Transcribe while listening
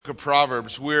Of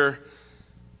Proverbs. We're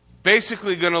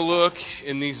basically going to look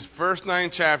in these first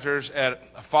 9 chapters at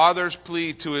a father's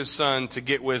plea to his son to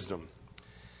get wisdom.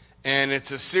 And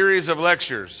it's a series of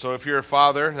lectures. So if you're a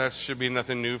father, that should be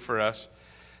nothing new for us,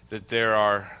 that there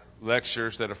are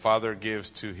lectures that a father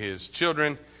gives to his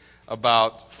children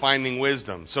about finding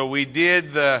wisdom. So we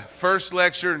did the first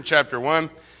lecture in chapter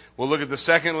 1. We'll look at the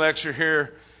second lecture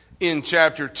here in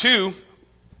chapter 2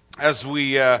 as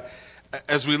we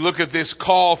look at this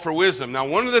call for wisdom. Now,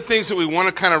 one of the things that we want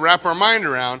to kind of wrap our mind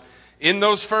around in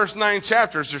those first 9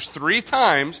 chapters, there's 3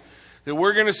 times that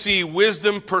we're going to see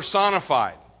wisdom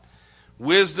personified.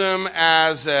 Wisdom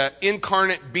as an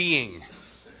incarnate being.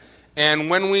 And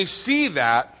when we see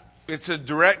that, it's a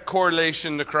direct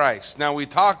correlation to Christ. Now, we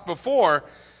talked before,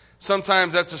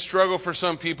 sometimes that's a struggle for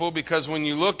some people because when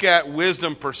you look at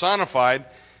wisdom personified,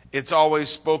 it's always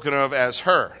spoken of as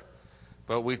her.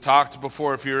 But we talked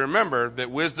before, if you remember,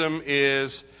 that wisdom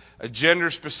is a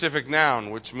gender-specific noun,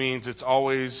 which means it's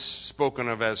always spoken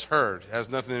of as her. It has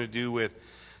nothing to do with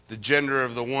the gender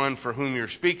of the one for whom you're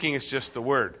speaking. It's just the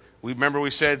word. Remember we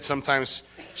said sometimes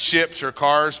ships or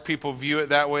cars, people view it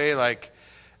that way, like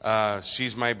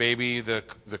she's my baby. The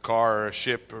car or a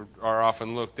ship are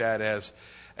often looked at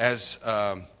as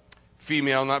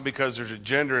female, not because there's a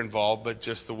gender involved, but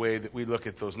just the way that we look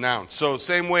at those nouns. So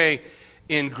same way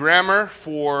in grammar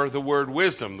for the word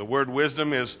wisdom. The word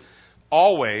wisdom is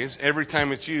always, every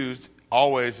time it's used,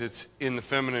 always it's in the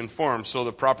feminine form. So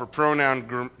the proper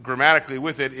pronoun grammatically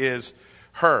with it is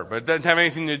her. But it doesn't have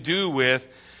anything to do with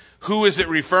who is it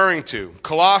referring to.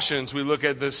 Colossians, we look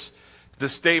at the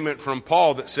statement from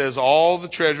Paul that says all the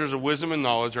treasures of wisdom and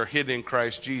knowledge are hidden in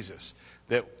Christ Jesus.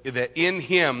 That in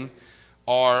him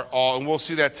are all, and we'll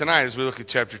see that tonight as we look at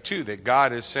chapter 2, that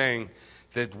God is saying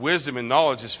that wisdom and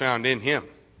knowledge is found in him.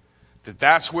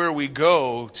 That's where we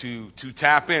go to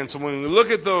tap in. So when we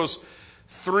look at those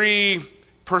 3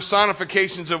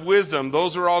 personifications of wisdom,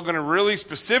 those are all going to really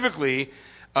specifically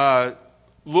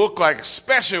look like,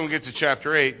 especially when we get to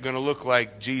chapter 8, going to look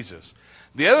like Jesus.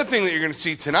 The other thing that you're going to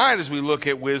see tonight as we look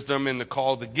at wisdom and the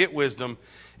call to get wisdom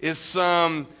is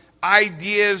some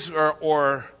ideas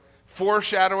or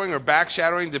foreshadowing or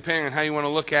backshadowing, depending on how you want to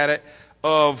look at it,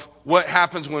 of what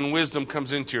happens when wisdom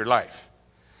comes into your life.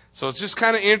 So it's just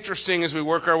kind of interesting as we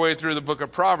work our way through the book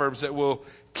of Proverbs that we'll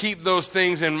keep those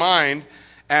things in mind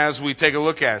as we take a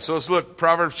look at it. So let's look,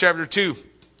 Proverbs chapter 2.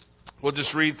 We'll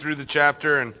just read through the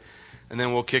chapter and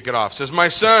then we'll kick it off. It says, "My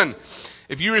son,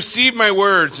 if you receive my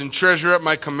words and treasure up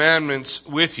my commandments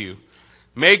with you,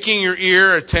 making your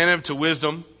ear attentive to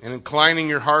wisdom and inclining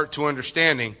your heart to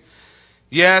understanding,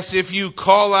 yes, if you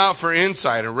call out for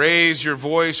insight and raise your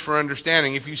voice for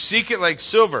understanding, if you seek it like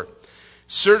silver,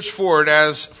 search for it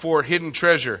as for hidden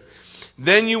treasure,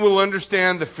 then you will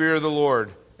understand the fear of the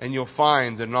Lord, and you'll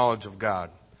find the knowledge of God.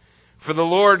 For the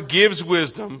Lord gives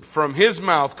wisdom. From his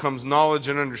mouth comes knowledge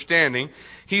and understanding.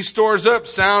 He stores up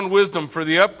sound wisdom for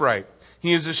the upright.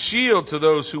 He is a shield to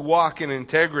those who walk in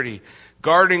integrity,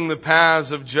 guarding the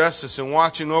paths of justice and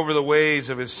watching over the ways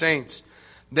of his saints.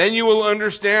 Then you will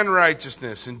understand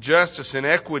righteousness and justice and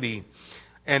equity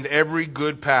and every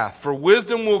good path. For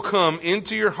wisdom will come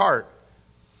into your heart,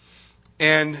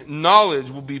 and knowledge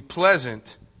will be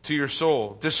pleasant to your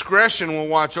soul. Discretion will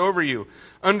watch over you.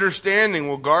 Understanding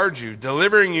will guard you,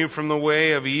 delivering you from the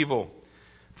way of evil,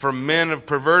 from men of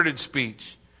perverted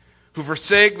speech, who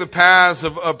forsake the paths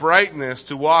of uprightness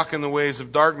to walk in the ways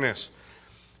of darkness,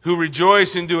 who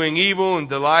rejoice in doing evil and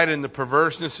delight in the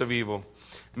perverseness of evil.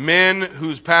 Men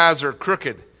whose paths are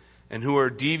crooked and who are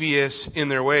devious in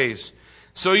their ways.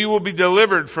 So you will be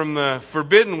delivered from the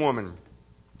forbidden woman,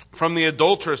 from the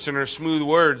adulteress in her smooth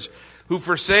words, who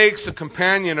forsakes the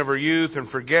companion of her youth and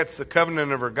forgets the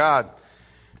covenant of her God.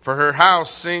 For her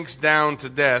house sinks down to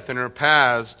death and her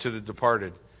paths to the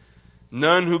departed.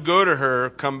 None who go to her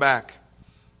come back,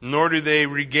 nor do they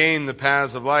regain the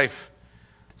paths of life.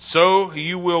 So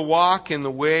you will walk in the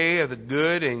way of the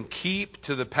good and keep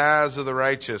to the paths of the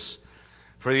righteous.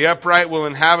 For the upright will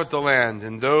inhabit the land,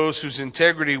 and those whose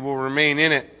integrity will remain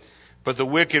in it. But the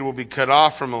wicked will be cut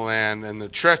off from the land, and the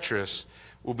treacherous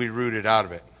will be rooted out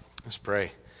of it." Let's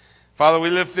pray. Father,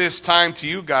 we lift this time to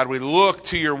you, God. We look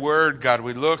to your word, God.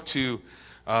 We look to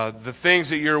the things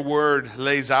that your word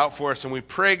lays out for us. And we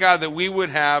pray, God, that we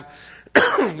would have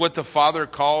what the Father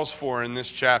calls for in this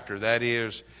chapter. That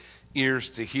is, ears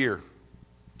to hear,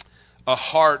 a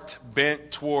heart bent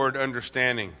toward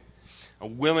understanding, a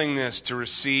willingness to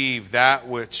receive that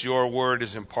which your word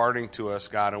is imparting to us,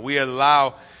 God. And we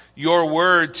allow your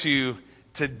word to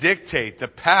dictate the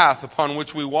path upon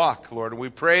which we walk, Lord. And we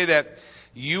pray that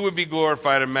you would be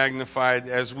glorified and magnified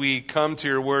as we come to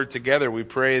your word together. We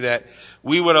pray that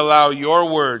we would allow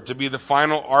your word to be the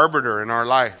final arbiter in our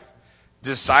life,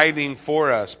 deciding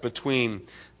for us between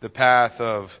the path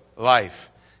of life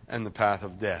and the path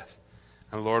of death.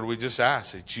 And Lord, we just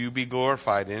ask that you be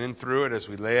glorified in and through it as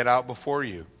we lay it out before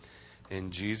you.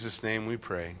 In Jesus' name we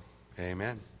pray.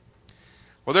 Amen.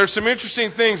 Well, there's some interesting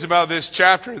things about this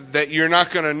chapter that you're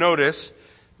not going to notice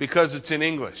because it's in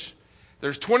English.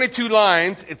 There's 22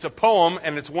 lines, it's a poem,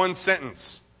 and it's one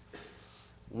sentence.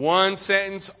 One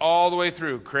sentence all the way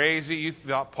through. Crazy. You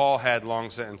thought Paul had long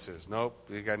sentences. Nope.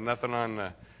 You got nothing on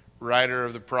the writer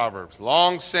of the Proverbs.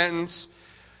 Long sentence.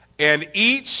 And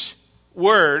each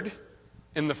word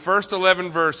in the first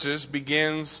 11 verses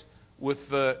begins with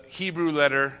the Hebrew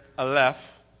letter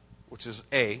Aleph, which is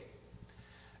A.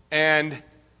 And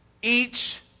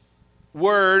each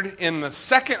word in the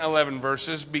second 11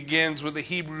 verses begins with the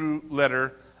Hebrew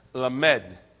letter Lamed,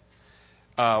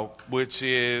 which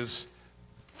is,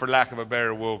 for lack of a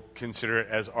better, we'll consider it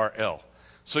as RL.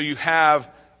 So you have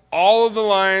all of the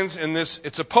lines in this,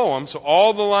 it's a poem, so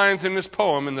all the lines in this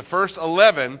poem, in the first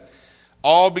 11,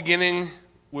 all beginning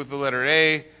with the letter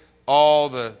A, all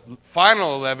the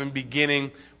final 11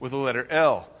 beginning with the letter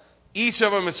L. Each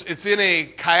of them, it's in a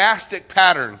chiastic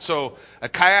pattern. So a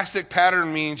chiastic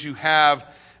pattern means you have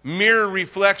mirror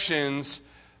reflections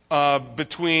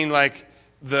between like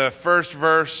the first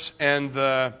verse and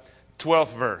the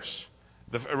 12th verse.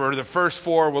 Or the first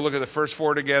four, we'll look at the first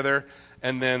four together,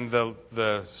 and then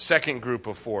the second group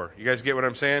of four. You guys get what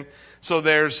I'm saying? So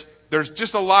there's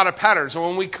just a lot of patterns. So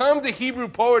when we come to Hebrew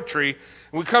poetry,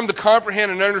 and we come to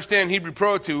comprehend and understand Hebrew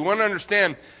poetry, we want to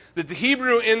understand that the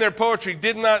Hebrew in their poetry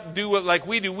did not do what like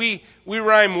we do. We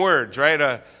rhyme words,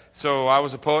 right? So I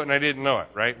was a poet and I didn't know it,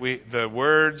 right? The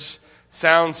words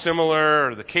sound similar,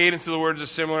 or the cadence of the words is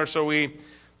similar, so we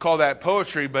call that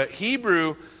poetry. But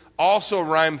Hebrew also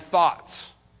rhymed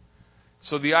thoughts.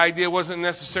 So the idea wasn't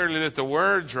necessarily that the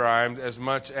words rhymed as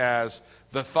much as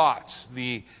the thoughts,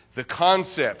 the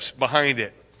concepts behind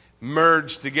it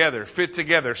merged together, fit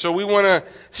together. So we want to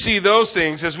see those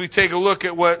things as we take a look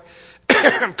at what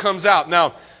comes out.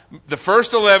 Now, the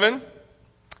first 11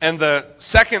 and the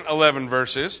second 11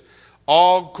 verses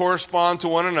all correspond to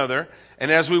one another, and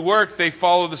as we work, they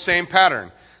follow the same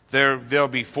pattern. There'll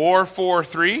be 4, 4,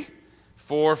 3,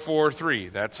 4, 4, 3.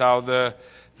 That's how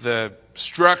the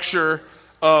structure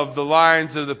of the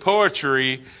lines of the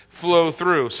poetry flow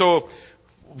through. So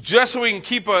just so we can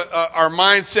keep our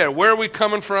mindset, where are we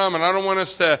coming from? And I don't want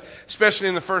us to, especially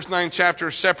in the first 9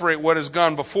 chapters, separate what has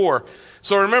gone before.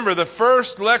 So remember, the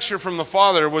first lecture from the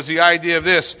Father was the idea of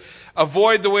this: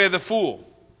 avoid the way of the fool.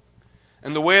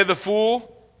 And the way of the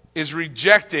fool is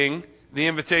rejecting the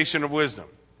invitation of wisdom.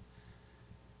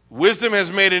 Wisdom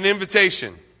has made an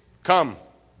invitation. Come.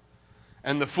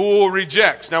 And the fool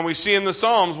rejects. Now we see in the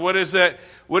Psalms, what is it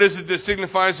that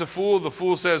signifies the fool? The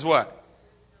fool says what?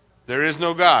 There is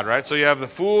no God, right? So you have the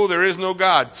fool, there is no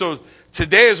God. So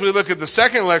today, as we look at the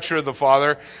second lecture of the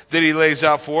Father that he lays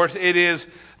out for us, it is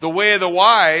the way of the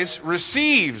wise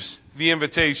receives the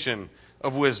invitation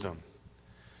of wisdom.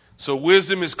 So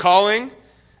wisdom is calling,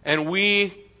 and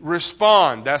we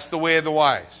respond. That's the way of the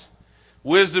wise.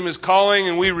 Wisdom is calling,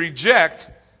 and we reject.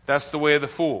 That's the way of the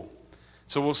fool.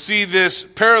 So we'll see this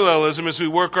parallelism as we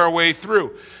work our way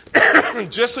through.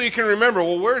 Just so you can remember,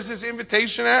 well, where is this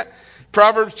invitation at?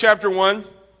 Proverbs chapter 1,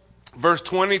 verse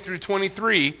 20 through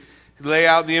 23, lay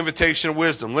out the invitation of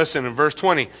wisdom. Listen, in verse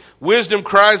 20, wisdom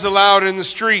cries aloud in the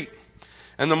street,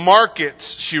 and the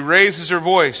markets she raises her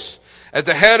voice. At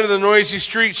the head of the noisy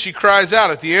street she cries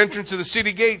out. At the entrance of the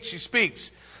city gate she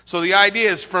speaks. So the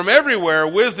idea is, from everywhere,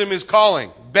 wisdom is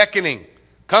calling, beckoning.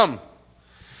 Come.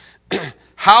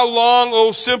 How long,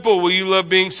 O simple, will you love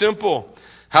being simple?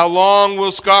 How long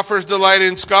will scoffers delight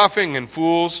in scoffing, and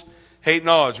fools hate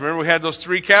knowledge? Remember, we had those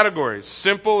 3 categories.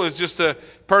 Simple is just a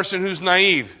person who's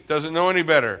naive, doesn't know any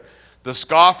better. The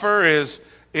scoffer is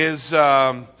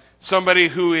somebody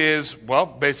who is, well,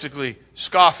 basically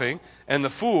scoffing. And the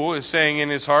fool is saying in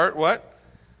his heart, what?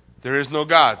 There is no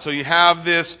God. So you have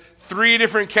this 3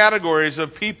 different categories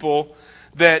of people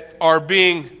that are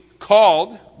being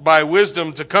called by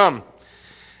wisdom to come.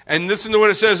 And listen to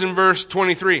what it says in verse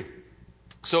 23.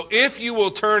 So if you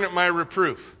will turn at my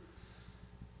reproof,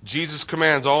 Jesus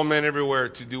commands all men everywhere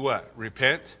to do what?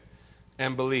 Repent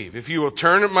and believe. If you will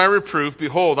turn at my reproof,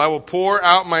 behold, I will pour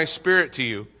out my spirit to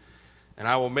you, and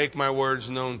I will make my words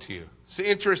known to you. It's an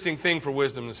interesting thing for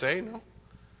wisdom to say, no?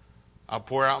 I'll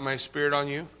pour out my spirit on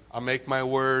you. I'll make my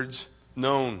words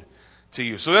known to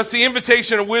you. So that's the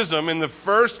invitation of wisdom in the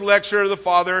first lecture of the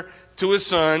Father to his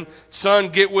Son. Son,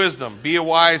 get wisdom. Be a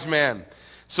wise man.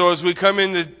 So as we come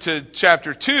into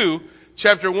chapter 2,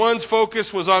 chapter 1's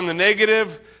focus was on the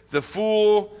negative, the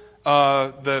fool,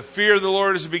 the fear of the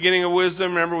Lord is the beginning of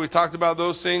wisdom. Remember, we talked about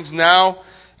those things. Now,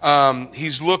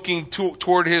 he's looking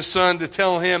toward his son to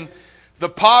tell him the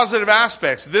positive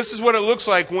aspects. This is what it looks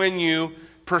like when you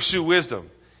pursue wisdom.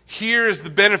 Here is the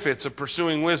benefits of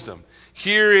pursuing wisdom.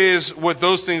 Here is what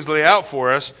those things lay out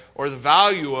for us, or the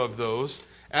value of those,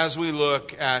 as we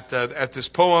look at this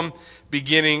poem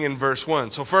beginning in verse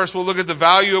 1. So first we'll look at the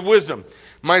value of wisdom.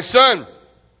 My son,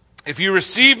 if you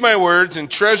receive my words and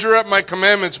treasure up my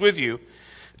commandments with you,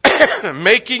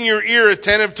 making your ear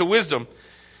attentive to wisdom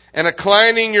and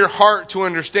inclining your heart to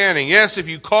understanding. Yes, if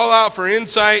you call out for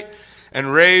insight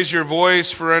and raise your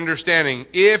voice for understanding,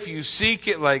 if you seek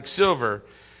it like silver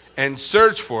and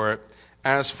search for it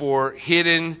as for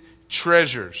hidden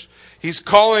treasures. He's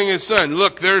calling his son.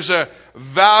 Look, there's a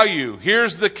value.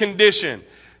 Here's the condition.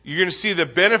 You're going to see the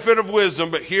benefit of wisdom,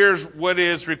 but here's what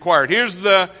is required. Here's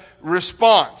the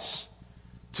response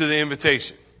to the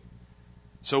invitation.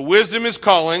 So wisdom is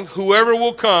calling. Whoever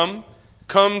will come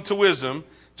to wisdom,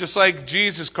 just like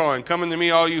Jesus calling, come unto me,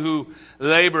 all you who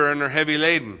labor and are heavy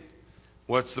laden.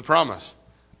 What's the promise?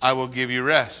 I will give you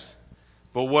rest.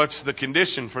 But what's the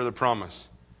condition for the promise?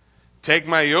 Take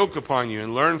my yoke upon you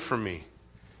and learn from me.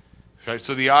 Right?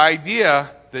 So the idea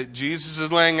that Jesus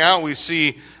is laying out, we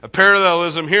see a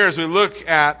parallelism here as we look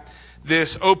at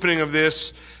this opening of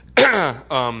this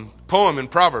poem in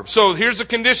Proverbs. So here's the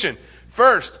condition.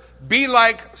 First, be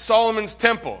like Solomon's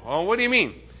temple. Oh, what do you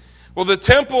mean? Well, the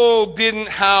temple didn't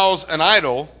house an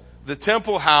idol. The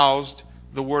temple housed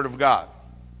the Word of God.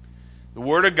 The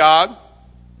Word of God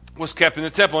was kept in the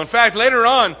temple. In fact, later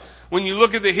on, when you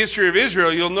look at the history of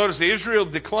Israel, you'll notice that Israel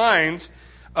declines.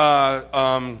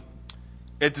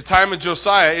 At the time of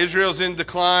Josiah, Israel's in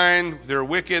decline. They're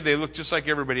wicked. They look just like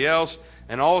everybody else.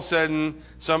 And all of a sudden,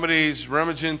 somebody's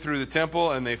rummaging through the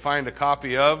temple and they find a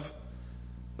copy of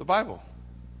the Bible.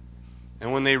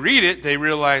 And when they read it, they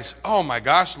realize, oh my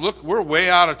gosh, look, we're way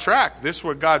out of track. This is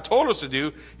what God told us to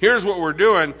do. Here's what we're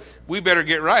doing. We better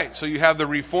get right. So you have the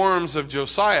reforms of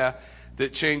Josiah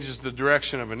that changes the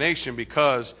direction of a nation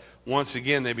because once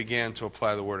again they began to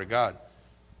apply the Word of God.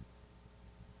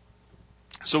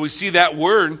 So we see that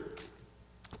word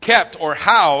kept or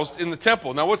housed in the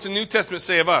temple. Now what's the New Testament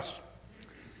say of us?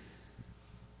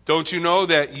 Don't you know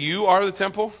that you are the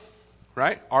temple?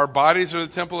 Right? Our bodies are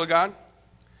the temple of God.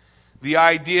 The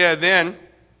idea then,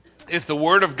 if the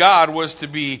Word of God was to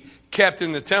be kept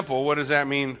in the temple, what does that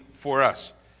mean for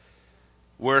us?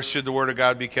 Where should the Word of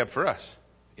God be kept for us?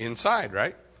 Inside,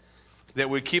 right?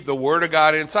 That we keep the Word of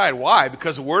God inside. Why?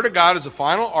 Because the Word of God is the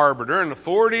final arbiter and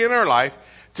authority in our life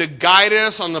to guide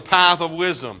us on the path of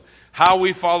wisdom. How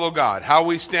we follow God. How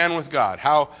we stand with God.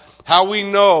 How we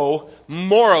know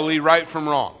morally right from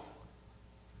wrong.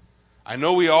 I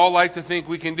know we all like to think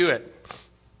we can do it.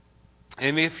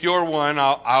 And if you're one,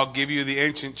 I'll give you the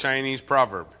ancient Chinese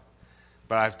proverb.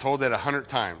 But I've told it 100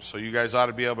 times, so you guys ought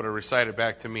to be able to recite it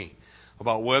back to me.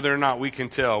 About whether or not we can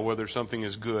tell whether something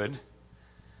is good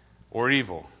or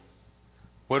evil.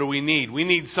 What do we need? We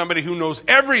need somebody who knows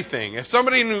everything. If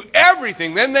somebody knew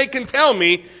everything, then they can tell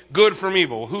me good from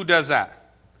evil. Who does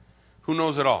that? Who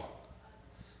knows it all?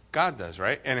 God does,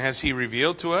 right? And has He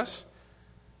revealed to us?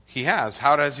 He has.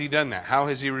 How has He done that? How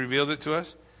has He revealed it to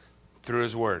us? Through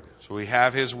His Word. So we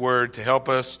have His Word to help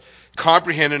us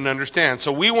comprehend and understand.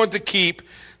 So we want to keep,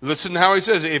 listen to how He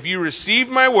says it, if you receive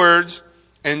my words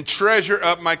and treasure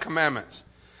up my commandments.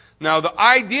 Now the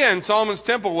idea in Solomon's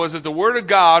temple was that the Word of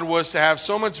God was to have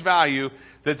so much value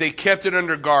that they kept it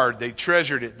under guard. They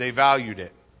treasured it. They valued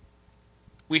it.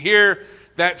 We hear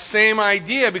that same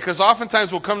idea because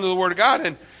oftentimes we'll come to the Word of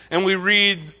God and we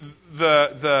read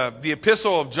the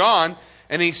epistle of John,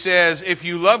 and he says, if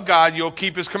you love God, you'll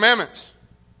keep His commandments.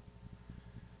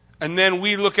 And then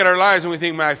we look at our lives and we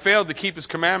think, man, I failed to keep His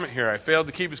commandment here. I failed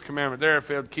to keep His commandment there. I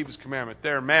failed to keep His commandment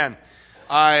there. Man,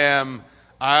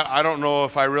 I don't know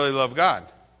if I really love God.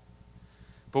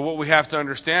 But what we have to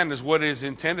understand is what is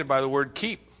intended by the word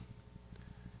keep.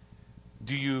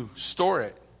 Do you store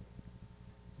it?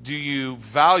 Do you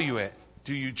value it?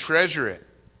 Do you treasure it?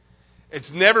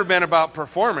 It's never been about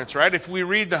performance, right? If we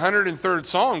read the 103rd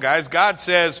Psalm, guys, God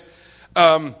says,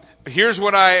 here's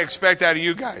what I expect out of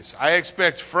you guys. I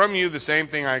expect from you the same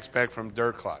thing I expect from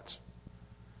dirt clods.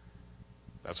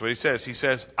 That's what He says. He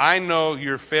says, I know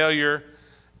your failure,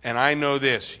 and I know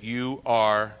this, you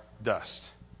are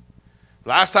dust.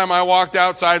 Last time I walked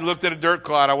outside, looked at a dirt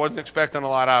clod, I wasn't expecting a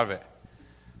lot out of it.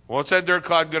 What's that dirt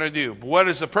clod going to do? What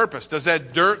is the purpose? Does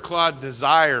that dirt clod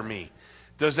desire me?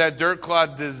 Does that dirt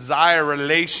clod desire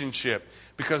relationship?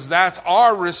 Because that's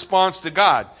our response to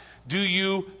God. Do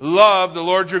you love the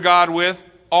Lord your God with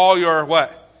all your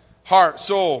what? Heart,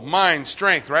 soul, mind,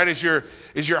 strength, right? Is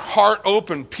your heart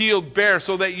open, peeled bare,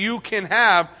 so that you can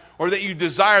have, or that you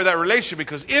desire that relationship?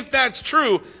 Because if that's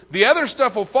true, the other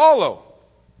stuff will follow.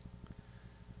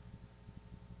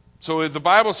 So if the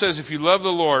Bible says if you love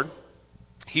the Lord,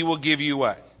 He will give you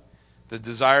what? The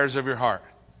desires of your heart.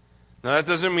 Now that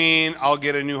doesn't mean I'll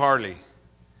get a new Harley.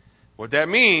 What that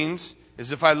means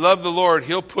is if I love the Lord,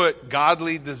 He'll put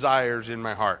godly desires in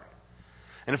my heart.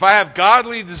 And if I have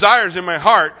godly desires in my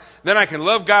heart, then I can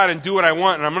love God and do what I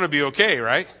want, and I'm going to be okay,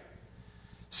 right?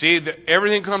 See,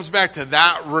 everything comes back to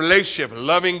that relationship,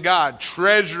 loving God,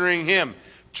 treasuring Him,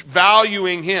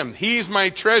 valuing Him. He's my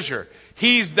treasure.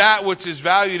 He's that which is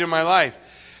valued in my life.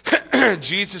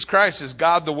 Jesus Christ is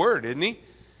God the Word, isn't He?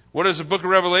 What does the book of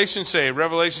Revelation say?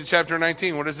 Revelation chapter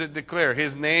 19, what does it declare?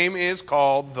 His name is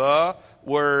called the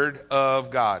Word of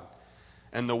God.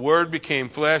 And the Word became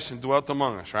flesh and dwelt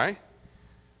among us, right?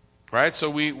 Right? So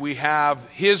we have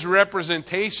His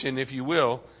representation, if you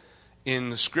will, in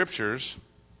the Scriptures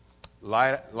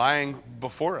lying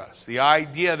before us. The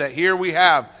idea that here we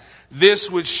have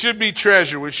this which should be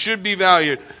treasured, which should be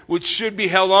valued, which should be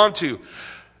held on to.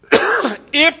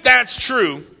 If that's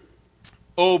true,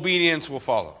 obedience will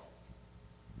follow.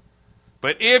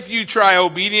 But if you try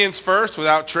obedience first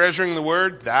without treasuring the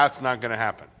Word, that's not going to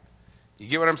happen. You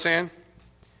get what I'm saying?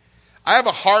 I have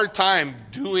a hard time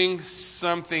doing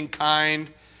something kind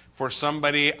for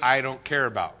somebody I don't care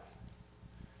about.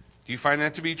 Do you find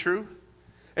that to be true?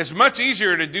 It's much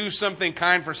easier to do something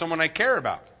kind for someone I care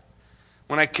about.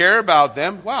 When I care about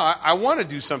them, wow, I want to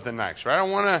do something nice, right? I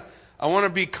want to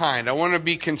be kind. I want to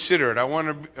be considerate. I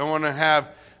want to have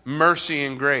mercy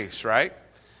and grace, right?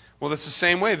 Well, it's the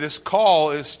same way. This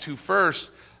call is to first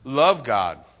love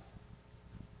God,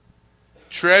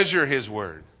 treasure His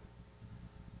Word,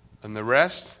 and the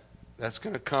rest, that's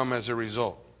going to come as a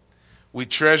result. We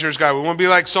treasure God. We want to be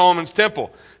like Solomon's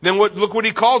temple. Then look what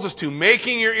he calls us to,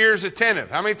 making your ears attentive.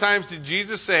 How many times did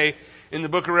Jesus say in the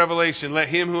book of Revelation, let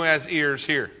him who has ears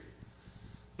hear?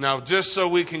 Now, just so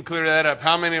we can clear that up,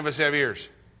 how many of us have ears?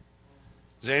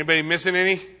 Is anybody missing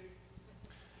any?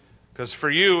 Because for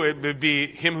you, it would be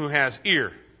him who has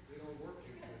ear.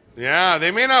 Yeah,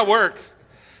 they may not work.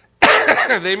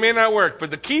 They may not work.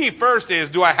 But the key first is,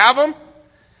 do I have them?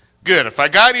 Good. If I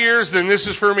got ears, then this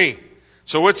is for me.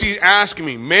 So what's he asking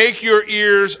me? Make your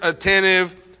ears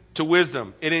attentive to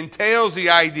wisdom. It entails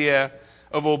the idea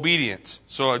of obedience.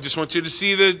 So I just want you to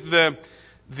see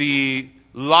the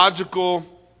logical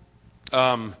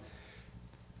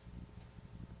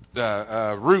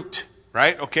root,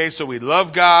 right? Okay, so we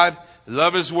love God,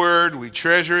 love His Word, we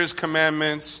treasure His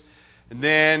commandments, and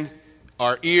then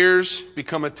our ears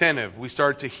become attentive. We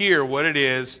start to hear what it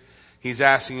is He's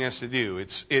asking us to do.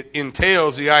 It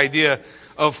entails the idea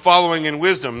of following in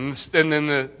wisdom. And then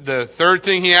the third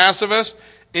thing He asks of us,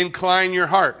 incline your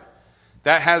heart.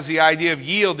 That has the idea of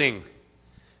yielding.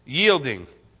 Yielding,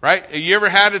 right? Have you ever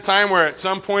had a time where at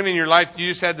some point in your life you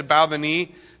just had to bow the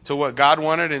knee to what God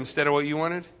wanted instead of what you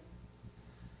wanted?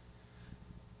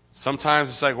 Sometimes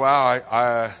it's like,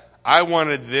 wow, I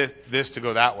wanted this to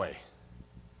go that way.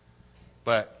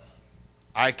 But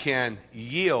I can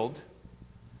yield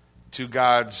to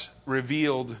God's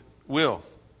revealed will.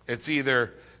 It's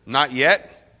either not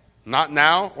yet, not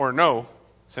now, or no,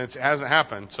 since it hasn't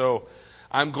happened. So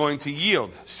I'm going to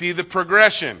yield. See the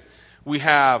progression. We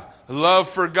have love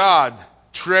for God,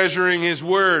 treasuring His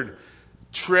Word,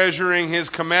 treasuring His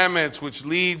commandments, which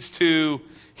leads to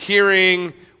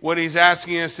hearing what He's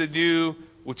asking us to do,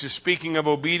 which is speaking of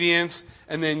obedience,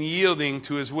 and then yielding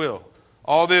to His will.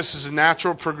 All this is a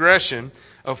natural progression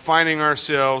of finding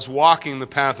ourselves walking the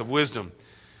path of wisdom.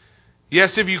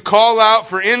 Yes, if you call out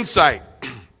for insight.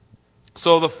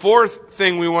 So the fourth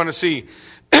thing we want to see,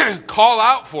 call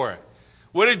out for it.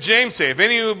 What did James say? If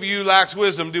any of you lacks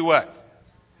wisdom, do what?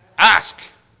 Ask.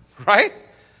 Right?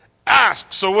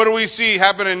 Ask. So what do we see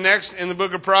happening next in the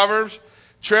book of Proverbs?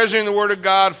 Treasuring the Word of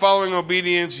God, following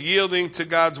obedience, yielding to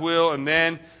God's will, and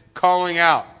then calling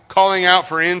out. Calling out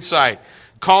for insight.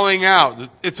 Calling out.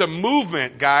 It's a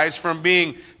movement, guys, from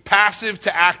being passive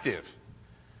to active.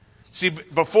 See,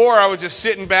 before I was just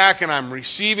sitting back and I'm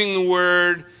receiving the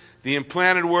Word. The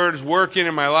implanted Word is working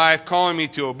in my life, calling me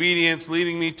to obedience,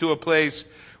 leading me to a place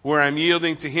where I'm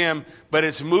yielding to Him. But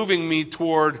it's moving me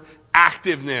toward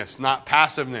activeness, not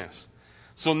passiveness.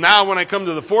 So now when I come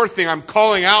to the fourth thing, I'm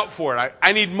calling out for it.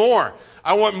 I need more.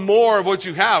 I want more of what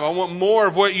you have. I want more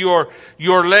of what you're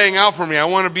laying out for me. I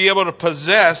want to be able to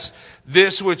possess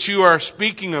this which you are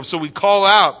speaking of. So we call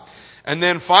out. And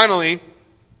then finally,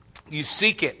 you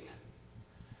seek it.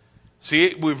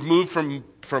 See, we've moved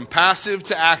from passive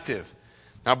to active.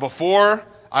 Now before,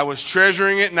 I was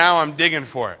treasuring it. Now I'm digging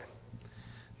for it.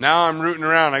 Now I'm rooting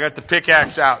around. I got the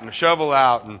pickaxe out and the shovel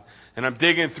out, and I'm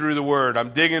digging through the Word.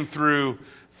 I'm digging through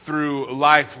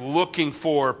life, looking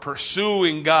for,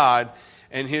 pursuing God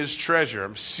and His treasure.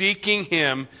 I'm seeking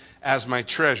Him as my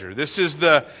treasure. This is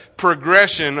the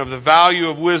progression of the value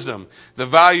of wisdom, the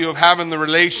value of having the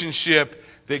relationship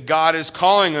that God is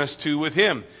calling us to with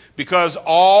Him. Because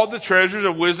all the treasures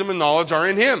of wisdom and knowledge are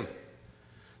in Him.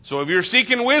 So if you're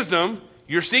seeking wisdom,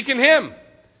 you're seeking Him.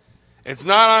 It's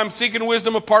not I'm seeking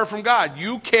wisdom apart from God.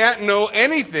 You can't know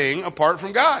anything apart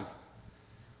from God.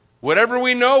 Whatever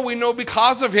we know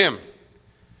because of Him.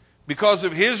 Because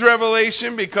of His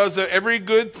revelation, because of every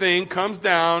good thing comes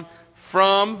down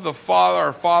from the Father,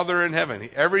 our Father in heaven.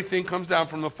 Everything comes down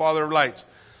from the Father of lights.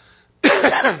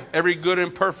 Every good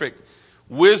and perfect.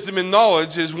 Wisdom and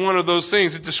knowledge is one of those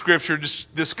things that the Scripture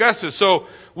discusses. So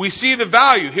we see the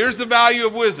value. Here's the value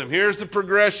of wisdom. Here's the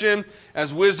progression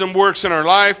as wisdom works in our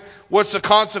life. What's the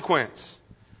consequence?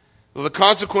 Well, the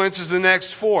consequence is the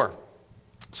next 4.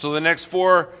 So the next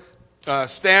 4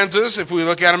 stanzas, if we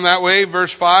look at them that way,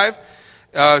 verse 5,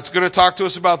 it's going to talk to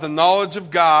us about the knowledge of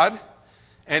God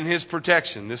and His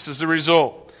protection. This is the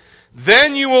result.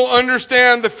 Then you will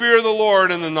understand the fear of the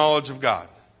Lord and the knowledge of God.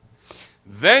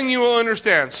 Then you will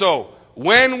understand. So,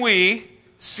 when we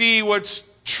see what's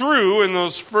true in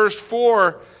those first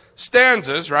 4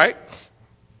 stanzas, right?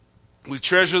 We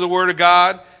treasure the Word of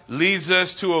God, leads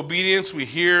us to obedience. We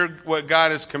hear what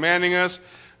God is commanding us.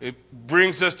 It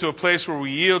brings us to a place where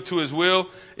we yield to His will.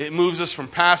 It moves us from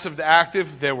passive to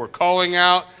active. Then we're calling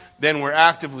out. Then we're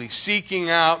actively seeking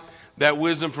out that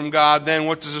wisdom from God. Then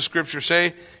what does the Scripture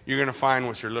say? You're going to find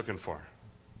what you're looking for.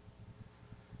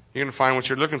 You're going to find what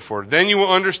you're looking for. Then you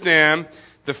will understand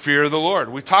the fear of the Lord.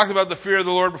 We talked about the fear of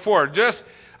the Lord before.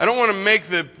 I don't want to make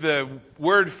the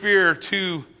word fear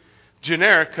too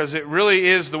generic, because it really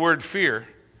is the word fear.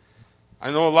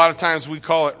 I know a lot of times we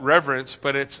call it reverence,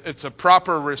 but it's a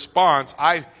proper response.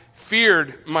 I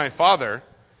feared my father,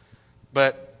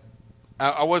 but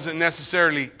I wasn't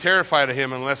necessarily terrified of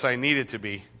him unless I needed to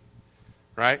be.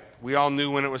 Right? We all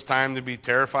knew when it was time to be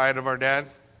terrified of our dad.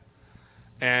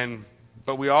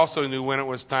 But we also knew when it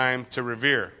was time to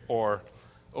revere or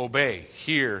obey,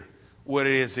 hear what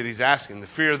it is that He's asking. The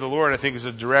fear of the Lord, I think, is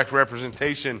a direct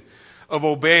representation of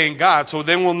obeying God. So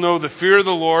then we'll know the fear of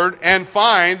the Lord and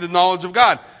find the knowledge of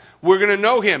God. We're going to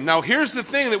know Him. Now here's the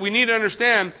thing that we need to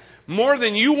understand. More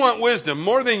than you want wisdom,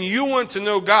 more than you want to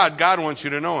know God, God wants you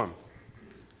to know Him.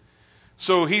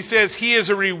 So He says He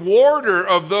is a rewarder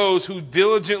of those who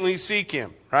diligently seek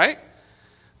Him, right?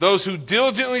 Those who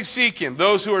diligently seek Him.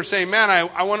 Those who are saying, man,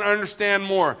 I want to understand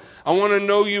more. I want to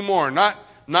know You more. Not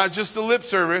just the lip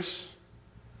service,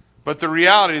 but the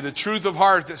reality, the truth of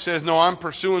heart that says, no, I'm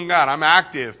pursuing God. I'm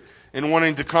active in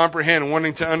wanting to comprehend,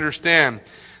 wanting to understand.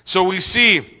 So we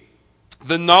see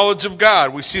the knowledge of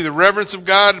God. We see the reverence of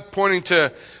God pointing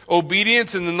to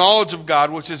obedience, and the knowledge of God,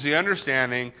 which is the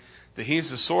understanding that He's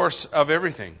the source of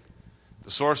everything. The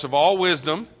source of all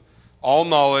wisdom, all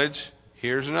knowledge.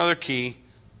 Here's another key.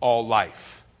 All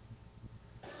life.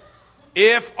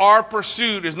 If our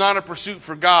pursuit is not a pursuit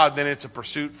for God, then it's a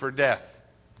pursuit for death,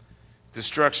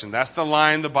 destruction. That's the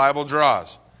line the Bible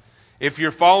draws. If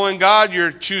you're following God, you're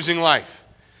choosing life.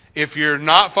 If you're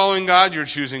not following God, you're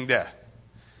choosing death.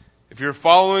 If you're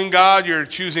following God, you're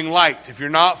choosing light. If you're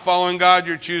not following God,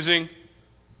 you're choosing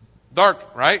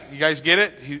dark, right? You guys get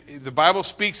it? The Bible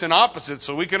speaks in opposites,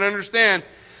 so we can understand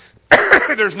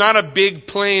there's not a big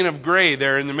plane of gray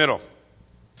there in the middle.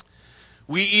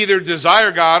 We either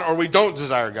desire God or we don't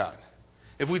desire God.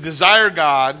 If we desire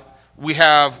God, we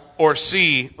have or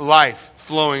see life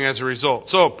flowing as a result.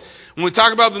 So, when we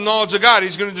talk about the knowledge of God,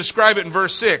 He's going to describe it in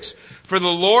verse 6. For the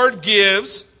Lord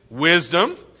gives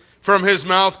wisdom. From His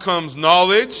mouth comes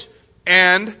knowledge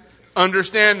and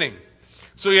understanding.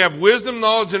 So you have wisdom,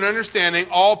 knowledge, and understanding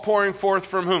all pouring forth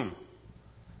from whom?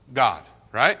 God,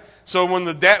 right? So when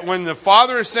the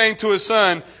father is saying to his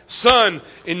son, son,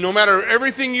 and no matter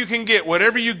everything you can get,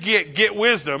 whatever you get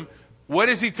wisdom, what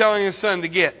is he telling his son to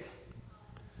get?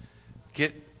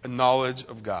 Get a knowledge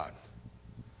of God.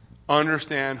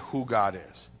 Understand who God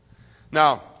is.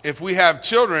 Now, if we have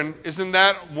children, isn't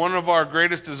that one of our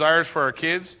greatest desires for our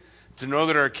kids? To know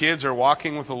that our kids are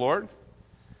walking with the Lord?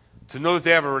 To know that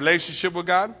they have a relationship with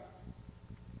God?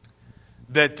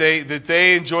 That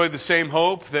they enjoy the same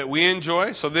hope that we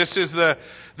enjoy. So this is the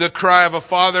cry of a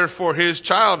father for his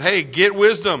child. Hey, get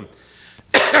wisdom.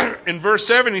 In verse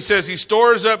 7 he says, He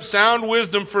stores up sound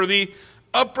wisdom for the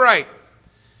upright.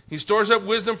 He stores up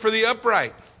wisdom for the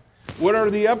upright. What are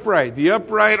the upright? The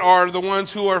upright are the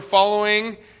ones who are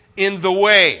following in the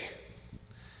way.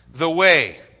 The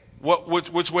way.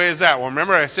 Which way is that? Well,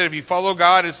 remember I said if you follow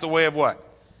God, it's the way of what?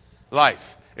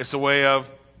 Life. It's the way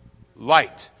of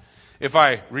light. If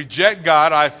I reject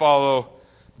God, I follow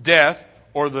death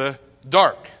or the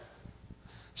dark.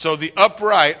 So the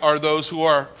upright are those who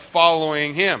are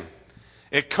following Him.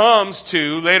 It comes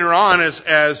to, later on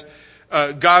as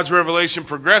God's revelation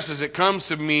progresses, it comes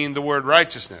to mean the word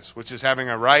righteousness, which is having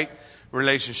a right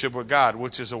relationship with God,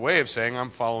 which is a way of saying I'm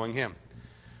following Him.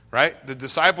 Right? The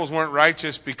disciples weren't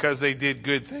righteous because they did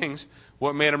good things.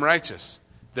 What made them righteous?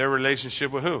 Their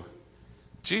relationship with who?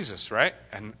 Jesus, right?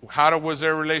 And how was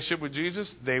their relationship with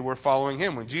Jesus? They were following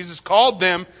Him. When Jesus called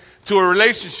them to a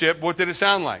relationship, what did it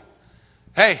sound like?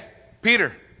 Hey,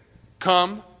 Peter,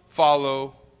 come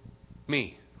follow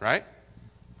me, right?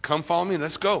 Come follow me,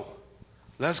 let's go.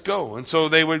 Let's go. And so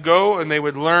they would go and they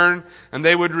would learn and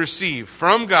they would receive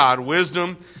from God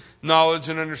wisdom, knowledge,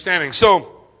 and understanding.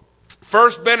 So,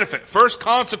 first benefit, first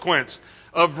consequence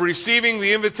of receiving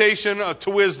the invitation to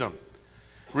wisdom,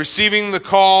 receiving the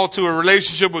call to a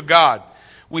relationship with God.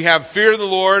 We have fear of the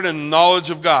Lord and knowledge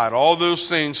of God, all those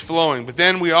things flowing. But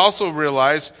then we also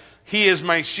realize He is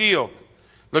my shield.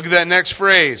 Look at that next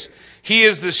phrase. He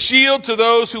is the shield to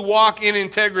those who walk in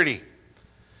integrity.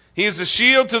 He is the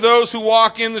shield to those who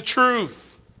walk in the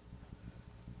truth.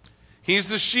 He's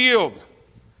the shield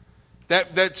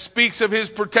that speaks of His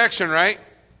protection, right?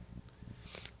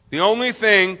 The only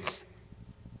thing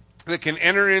that can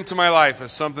enter into my life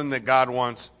is something that God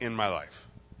wants in my life.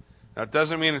 Now, it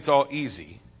doesn't mean it's all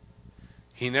easy.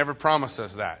 He never promised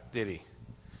us that, did He?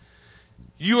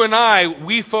 You and I,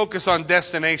 we focus on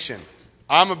destination.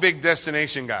 I'm a big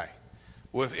destination guy.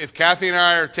 If Kathy and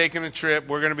I are taking a trip,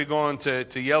 we're going to be going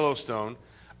to Yellowstone.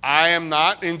 I am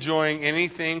not enjoying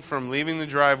anything from leaving the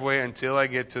driveway until I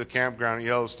get to the campground at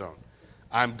Yellowstone.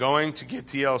 I'm going to get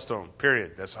to Yellowstone,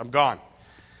 period. I'm gone.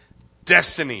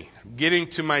 Destiny. I'm getting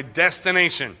to my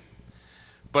destination.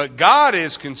 But God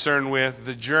is concerned with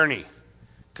the journey,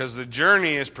 because the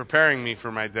journey is preparing me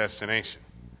for my destination.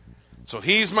 So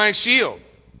He's my shield.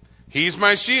 He's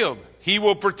my shield. He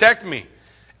will protect me.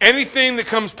 Anything that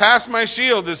comes past my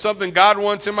shield is something God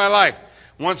wants in my life,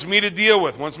 wants me to deal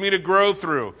with, wants me to grow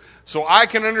through. So I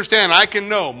can understand, I can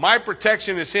know, my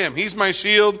protection is Him. He's my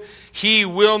shield. He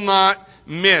will not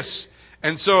miss.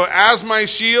 And so as my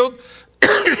shield,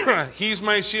 He's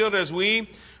my shield as we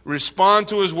respond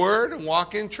to His word and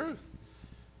walk in truth.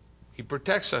 He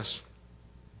protects us.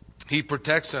 He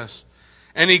protects us.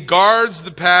 And He guards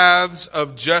the paths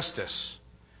of justice.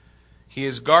 He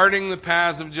is guarding the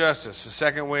paths of justice, the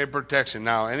second way of protection.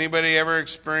 Now, anybody ever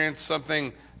experienced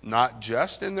something not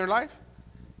just in their life?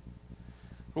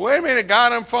 Wait a minute,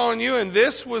 God, I'm following you, and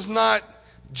this was not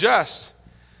just.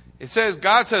 It says,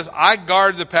 God says, I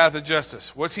guard the path of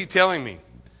justice. What's He telling me?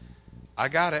 I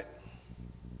got it.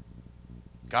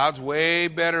 God's way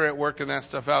better at working that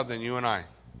stuff out than you and I.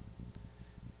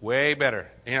 Way better.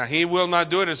 He will not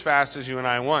do it as fast as you and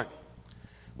I want.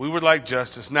 We would like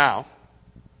justice now.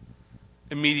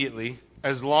 Immediately,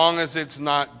 as long as it's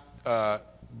not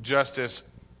justice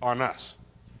on us,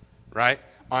 right?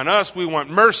 On us, we want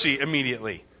mercy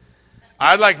immediately.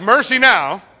 I'd like mercy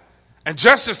now and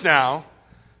justice now.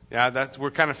 Yeah,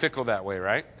 we're kind of fickle that way,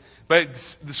 right? But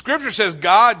the Scripture says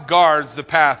God guards the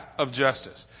path of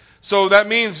justice. So that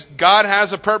means God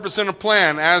has a purpose and a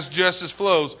plan as justice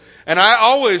flows. And I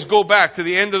always go back to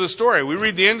the end of the story. We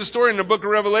read the end of the story in the book of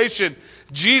Revelation.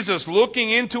 Jesus looking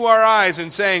into our eyes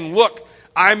and saying, look,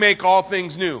 I make all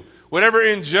things new. Whatever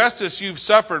injustice you've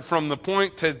suffered from the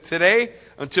point to today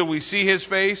until we see His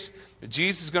face,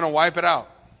 Jesus is going to wipe it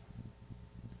out.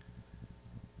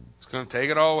 He's going to take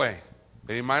it all away.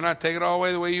 But He might not take it all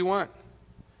away the way you want.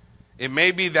 It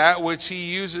may be that which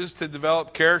He uses to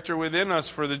develop character within us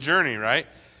for the journey, right?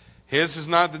 His is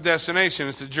not the destination,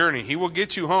 it's the journey. He will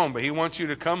get you home, but He wants you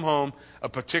to come home a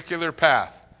particular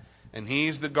path. And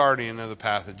He's the guardian of the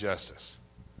path of justice.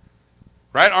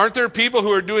 Right? Aren't there people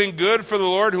who are doing good for the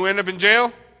Lord who end up in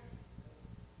jail?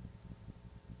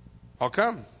 How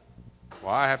come?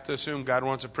 Well, I have to assume God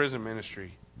wants a prison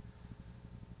ministry.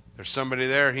 There's somebody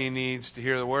there He needs to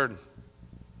hear the word.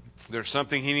 There's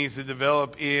something He needs to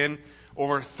develop in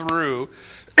or through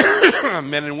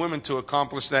men and women to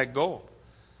accomplish that goal.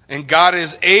 And God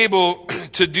is able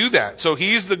to do that. So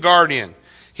He's the guardian.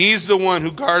 He's the one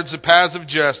who guards the paths of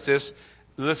justice.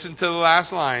 Listen to the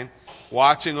last line.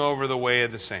 Watching over the way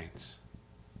of the saints.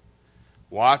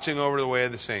 Watching over the way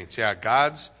of the saints. Yeah,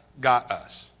 God's got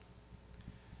us.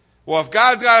 Well, if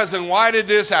God's got us, then why did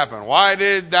this happen? Why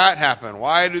did that happen?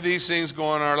 Why do these things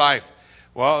go in our life?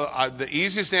 Well, the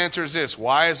easiest answer is this.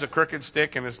 Why is a crooked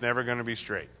stick and it's never going to be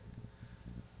straight?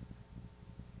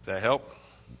 Does that help?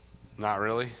 Not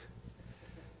really.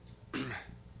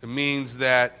 It means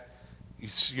that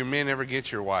you may never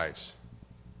get your whys.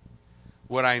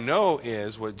 What I know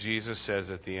is what Jesus says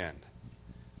at the end.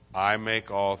 I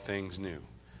make all things new.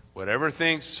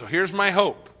 So here's my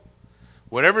hope.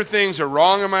 Whatever things are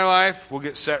wrong in my life will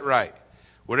get set right.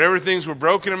 Whatever things were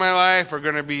broken in my life are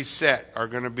going to be set, are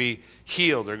going to be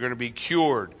healed, are going to be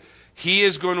cured. He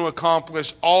is going to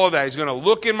accomplish all of that. He's going to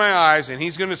look in my eyes and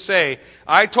he's going to say,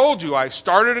 I told you, I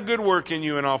started a good work in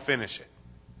you and I'll finish it.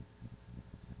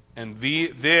 And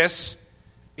this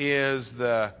is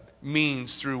the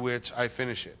means through which I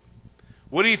finish it.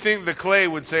 What do you think the clay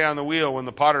would say on the wheel when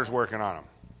the potter's working on him?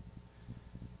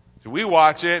 So we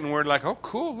watch it and we're like, oh,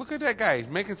 cool, look at that guy. He's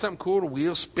making something cool, the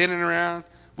wheel spinning around.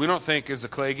 We don't think, is the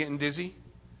clay getting dizzy?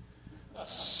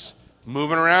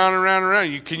 Moving around and around and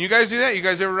around. Can you guys do that? You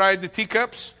guys ever ride the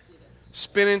teacups?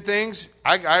 Spinning things?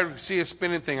 I see a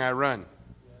spinning thing, I run.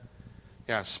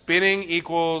 Yeah, spinning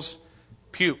equals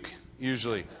puke,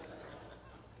 usually.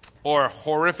 Or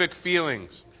horrific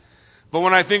feelings. But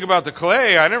when I think about the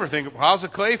clay, I never think, how's the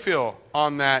clay feel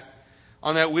on that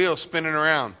wheel spinning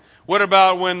around? What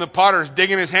about when the potter's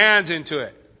digging his hands into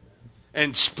it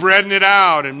and spreading it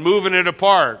out and moving it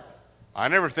apart? I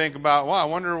never think about, well, I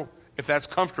wonder if that's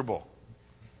comfortable.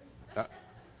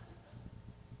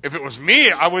 If it was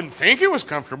me, I wouldn't think it was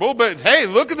comfortable, but hey,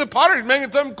 look at the potter, he's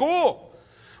making something cool.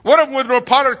 What if when the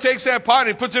potter takes that pot and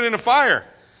he puts it in a fire?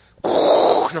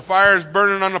 The fire is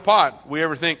burning on the pot. We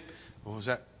ever think, what's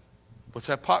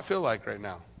that pot feel like right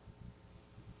now?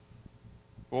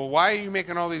 Well, why are you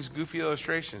making all these goofy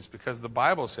illustrations? Because the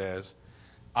Bible says,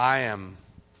 I am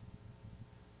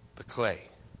the clay,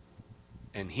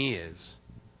 and he is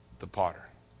the potter.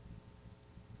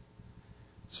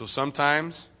 So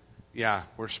sometimes, yeah,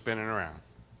 we're spinning around.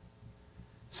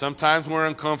 Sometimes we're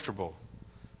uncomfortable.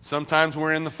 Sometimes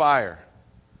we're in the fire.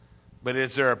 But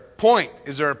is there a point?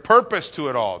 Is there a purpose to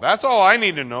it all? That's all I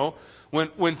need to know.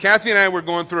 When Kathy and I were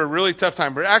going through a really tough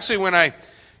time, but actually when I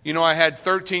had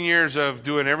 13 years of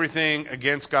doing everything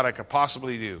against God I could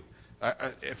possibly do.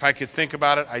 If I could think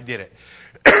about it, I did it.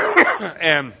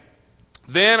 And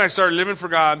then I started living for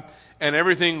God, and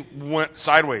everything went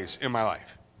sideways in my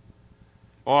life.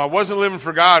 Well, I wasn't living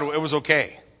for God. It was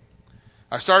okay.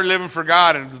 I started living for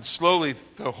God, and slowly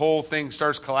the whole thing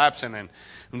starts collapsing, and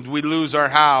we lose our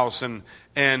house, and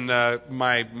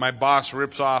my boss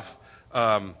rips off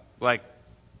like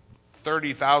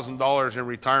 $30,000 in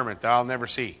retirement that I'll never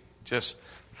see. Just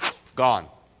gone.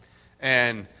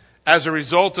 And as a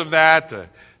result of that, the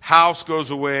house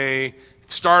goes away,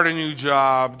 start a new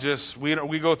job.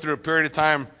 We go through a period of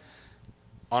time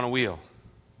on a wheel.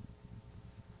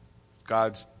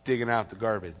 God's digging out the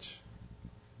garbage.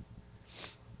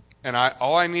 And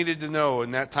all I needed to know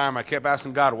in that time, I kept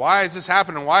asking God, why is this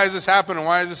happening? Why is this happening?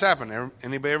 Why is this happening?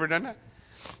 Anybody ever done that?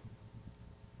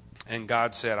 And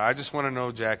God said, I just want to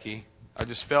know, Jackie, I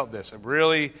just felt this. I'm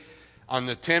really on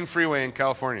the 10 freeway in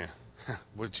California,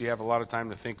 which you have a lot of time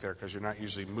to think there because you're not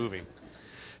usually moving.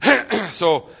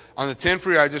 So on the 10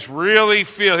 freeway, I just really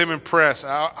feel him impress.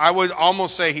 I would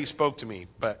almost say he spoke to me,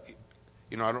 but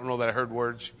I don't know that I heard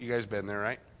words. You guys been there,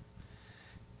 right?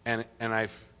 And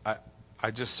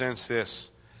I just sense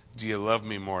this. Do you love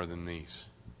me more than these?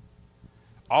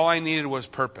 All I needed was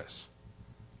purpose.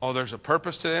 Oh, there's a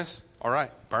purpose to this? All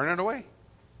right, burn it away.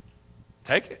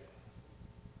 Take it.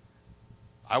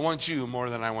 I want you more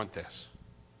than I want this.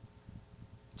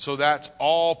 So that's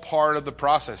all part of the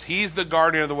process. He's the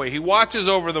guardian of the way. He watches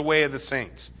over the way of the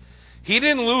saints. He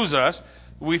didn't lose us.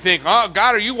 We think, oh,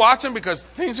 God, are you watching? Because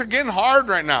things are getting hard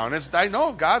right now. And I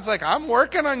know God's like, I'm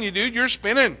working on you, dude. You're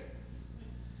spinning.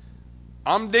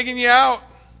 I'm digging you out.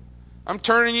 I'm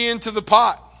turning you into the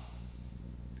pot.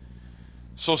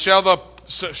 So shall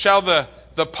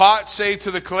the pot say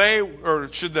to the clay,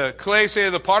 or should the clay say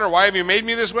to the potter, why have you made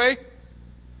me this way?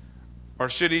 Or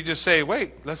should he just say,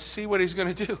 wait, let's see what he's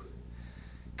going to do?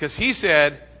 Because he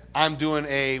said, I'm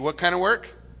doing what kind of work?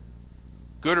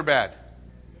 Good or bad?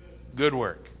 Good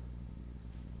work.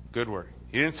 Good work.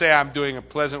 He didn't say I'm doing a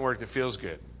pleasant work that feels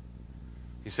good.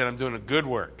 He said I'm doing a good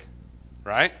work.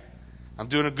 Right? I'm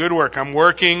doing a good work. I'm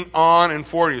working on and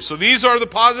for you. So these are the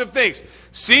positive things.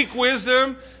 Seek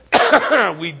wisdom.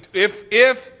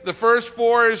 If the first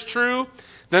 4 is true,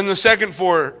 then the second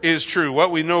 4 is true.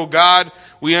 What we know God,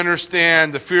 we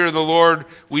understand the fear of the Lord.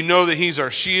 We know that He's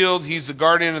our shield. He's the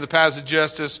guardian of the paths of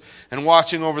justice and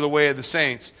watching over the way of the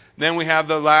saints. Then we have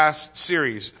the last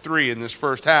series, 3 in this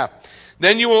first half.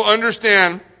 Then you will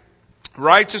understand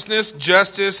righteousness,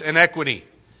 justice, and equity.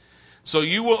 So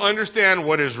you will understand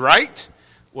what is right,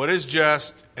 what is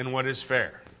just, and what is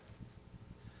fair.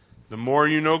 The more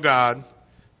you know God,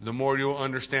 the more you'll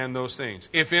understand those things.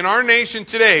 If in our nation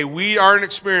today we aren't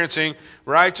experiencing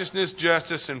righteousness,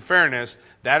 justice, and fairness,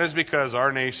 that is because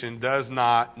our nation does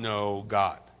not know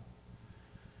God.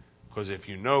 Because if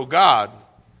you know God,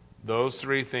 those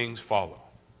three things follow.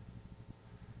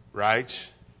 Right,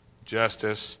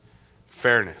 justice,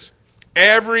 fairness.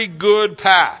 Every good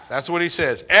path. That's what he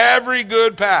says. Every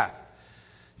good path.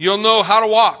 You'll know how to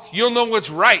walk. You'll know what's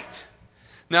right.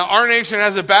 Now, our nation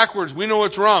has it backwards. We know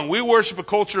what's wrong. We worship a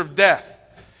culture of death.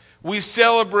 We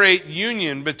celebrate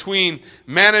union between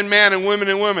man and women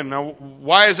and women. Now,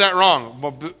 why is that wrong?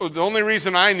 Well, the only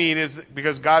reason I need is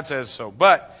because God says so.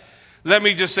 But let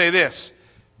me just say this.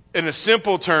 In a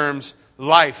simple terms,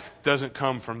 life doesn't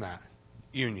come from that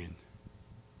union.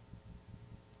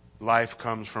 Life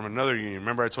comes from another union.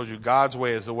 Remember I told you God's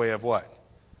way is the way of what?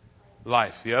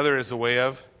 Life. The other is the way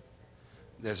of?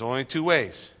 There's only two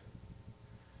ways.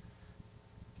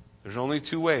 There's only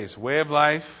two ways. Way of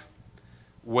life,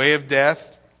 way of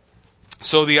death.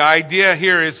 So the idea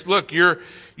here is, look, you're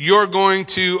going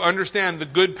to understand the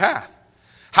good path.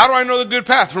 How do I know the good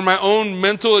path? From my own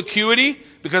mental acuity?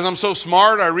 Because I'm so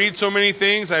smart, I read so many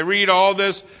things, I read all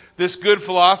this good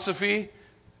philosophy.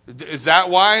 Is that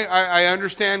why I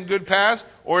understand good paths?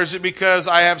 Or is it because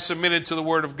I have submitted to the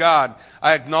Word of God?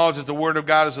 I acknowledge that the Word of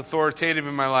God is authoritative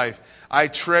in my life. I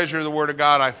treasure the Word of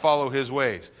God. I follow His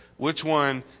ways. Which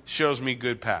one shows me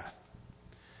good path?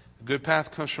 The good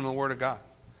path comes from the Word of God.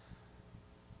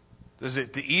 Is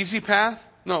it the easy path?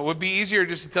 No, it would be easier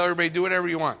just to tell everybody, do whatever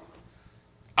you want.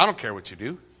 I don't care what you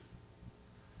do.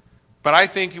 But I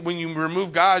think when you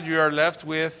remove God, you are left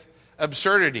with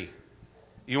absurdity.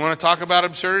 You want to talk about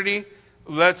absurdity?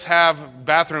 Let's have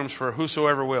bathrooms for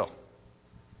whosoever will.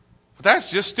 But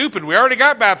that's just stupid. We already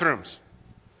got bathrooms.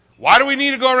 Why do we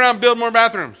need to go around and build more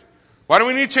bathrooms? Why do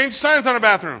we need to change the signs on a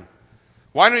bathroom?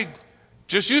 Why do we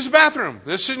just use a bathroom?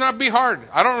 This should not be hard.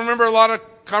 I don't remember a lot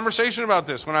of conversation about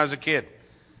this when I was a kid.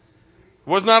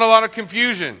 There was not a lot of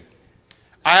confusion.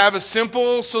 I have a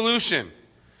simple solution.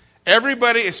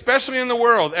 Everybody, especially in the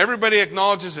world, everybody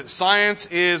acknowledges that science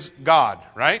is God,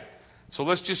 right? So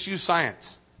let's just use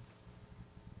science.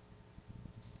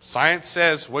 Science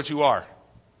says what you are.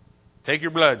 Take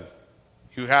your blood.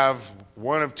 You have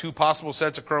one of two possible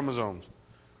sets of chromosomes.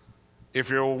 If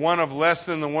you're one of less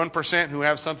than the 1% who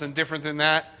have something different than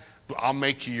that, I'll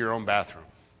make you your own bathroom.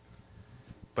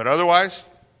 But otherwise,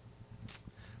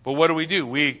 but what do?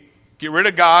 We get rid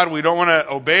of God. We don't want to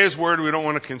obey His Word. We don't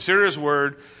want to consider His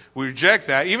Word. We reject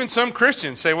that. Even some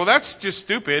Christians say, well, that's just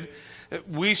stupid.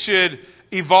 We should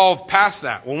evolve past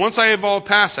that. Well, once I evolve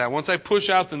past that, once I push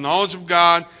out the knowledge of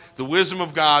God, the wisdom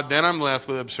of God, then I'm left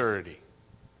with absurdity.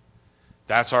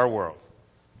 That's our world.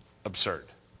 Absurd.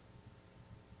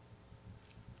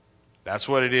 That's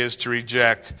what it is to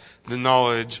reject the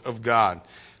knowledge of God.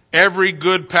 Every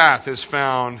good path is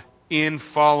found in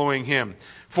following Him.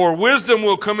 For wisdom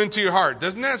will come into your heart.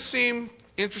 Doesn't that seem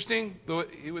interesting?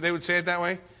 They would say it that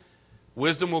way?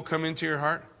 Wisdom will come into your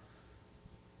heart.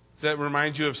 Does that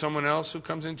remind you of someone else who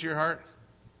comes into your heart?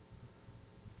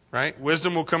 Right?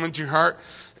 Wisdom will come into your heart.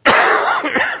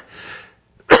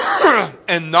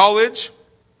 And knowledge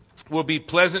will be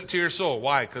pleasant to your soul.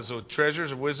 Why? Because the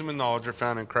treasures of wisdom and knowledge are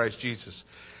found in Christ Jesus.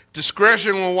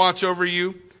 Discretion will watch over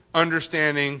you.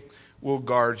 Understanding will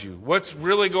guard you. What's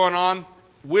really going on?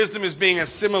 Wisdom is being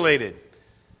assimilated.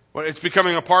 Well, it's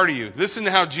becoming a part of you. Listen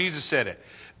to how Jesus said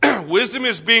it. Wisdom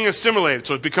is being assimilated,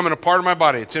 so it's becoming a part of my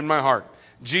body. It's in my heart.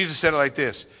 Jesus said it like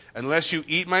this: unless you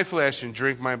eat my flesh and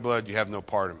drink my blood, you have no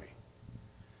part of me.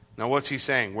 Now what's he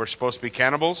saying? We're supposed to be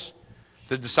cannibals?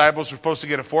 The disciples were supposed to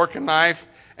get a fork and knife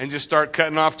and just start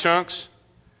cutting off chunks?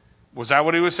 Was that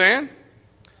what he was saying?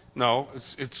 No,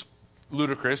 it's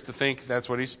ludicrous to think that's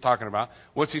what he's talking about.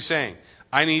 What's he saying?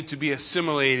 I need to be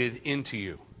assimilated into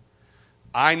you.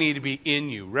 I need to be in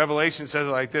you. Revelation says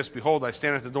it like this: behold, I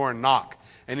stand at the door and knock.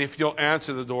 And if you'll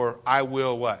answer the door, I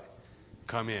will what?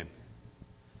 Come in.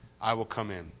 I will come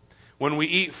in. When we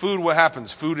eat food, what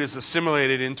happens? Food is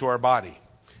assimilated into our body.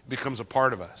 It becomes a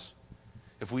part of us.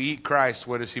 If we eat Christ,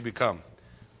 what does He become?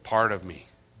 Part of me.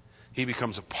 He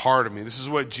becomes a part of me. This is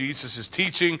what Jesus is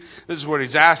teaching. This is what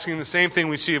He's asking. The same thing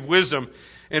we see of wisdom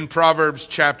in Proverbs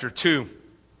chapter 2.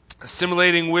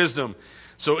 Assimilating wisdom.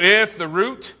 So if the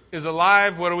root is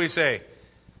alive, what do we say?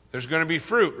 There's going to be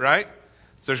fruit, right?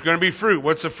 There's going to be fruit.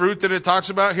 What's the fruit that it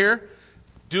talks about here?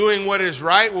 Doing what is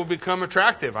right will become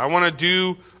attractive. I want to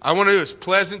do it's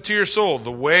pleasant to your soul.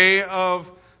 The way of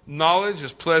knowledge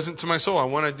is pleasant to my soul. I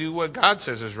want to do what God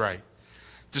says is right.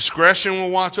 Discretion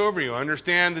will watch over you.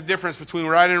 Understand the difference between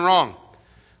right and wrong,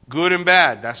 good and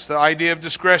bad. That's the idea of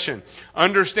discretion.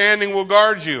 Understanding will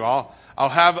guard you. I'll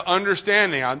have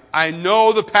understanding. I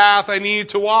know the path I need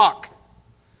to walk.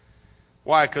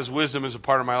 Why? Because wisdom is a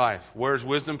part of my life. Where's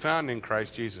wisdom found? In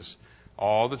Christ Jesus.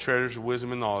 All the treasures of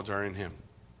wisdom and knowledge are in Him.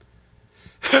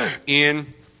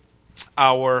 In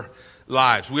our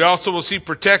lives. We also will see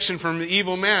protection from the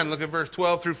evil man. Look at verse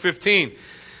 12 through 15.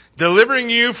 Delivering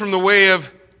you from the way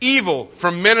of evil,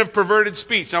 from men of perverted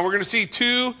speech. Now we're going to see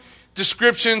two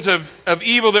descriptions of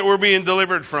evil that we're being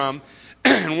delivered from.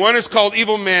 And one is called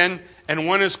evil men, and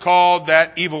one is called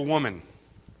that evil woman.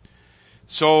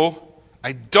 So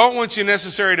I don't want you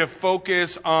necessarily to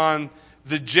focus on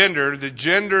the gender. The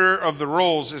gender of the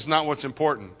roles is not what's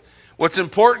important. What's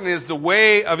important is the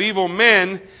way of evil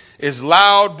men is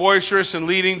loud, boisterous, and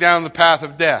leading down the path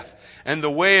of death. And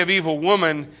the way of evil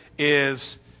woman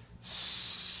is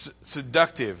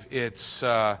seductive. It's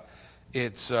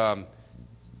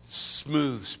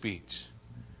smooth speech.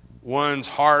 One's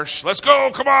harsh, let's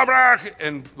go, come on back,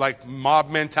 and like mob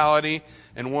mentality.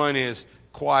 And one is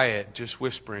quiet, just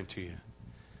whispering to you.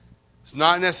 It's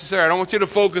not necessary. I don't want you to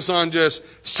focus on just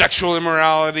sexual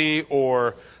immorality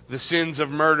or the sins of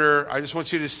murder. I just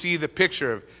want you to see the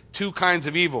picture of two kinds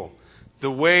of evil.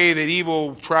 The way that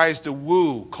evil tries to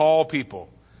woo, call people.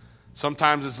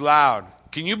 Sometimes it's loud.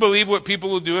 Can you believe what people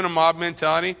will do in a mob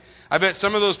mentality? I bet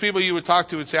some of those people you would talk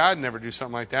to would say, I'd never do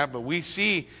something like that. But we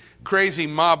see crazy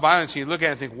mob violence and you look at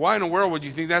it and think, why in the world would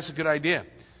you think that's a good idea?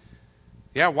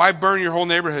 Yeah, why burn your whole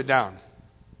neighborhood down?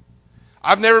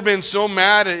 I've never been so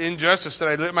mad at injustice that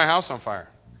I lit my house on fire.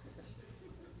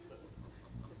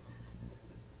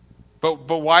 But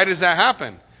why does that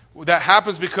happen? That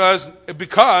happens because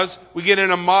we get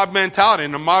in a mob mentality.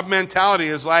 And a mob mentality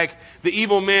is like the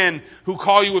evil men who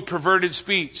call you with perverted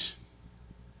speech.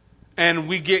 And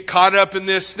we get caught up in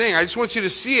this thing. I just want you to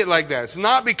see it like that. It's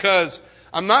not because,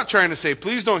 I'm not trying to say,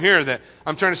 please don't hear that.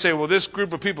 I'm trying to say, well, this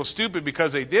group of people is stupid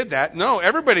because they did that. No,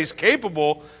 everybody's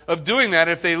capable of doing that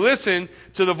if they listen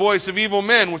to the voice of evil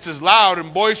men, which is loud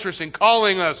and boisterous and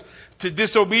calling us to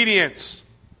disobedience.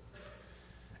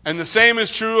 And the same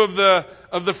is true of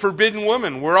the forbidden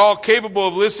woman. We're all capable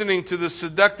of listening to the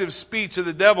seductive speech of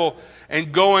the devil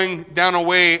and going down a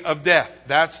way of death.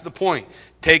 That's the point.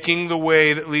 Taking the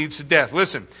way that leads to death.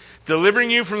 Listen,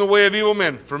 delivering you from the way of evil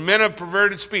men, from men of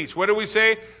perverted speech. What do we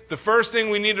say? The first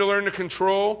thing we need to learn to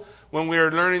control when we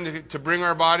are learning to bring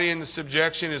our body into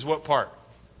subjection is what part?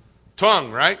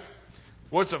 Tongue, right?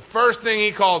 What's the first thing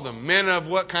he called them? Men of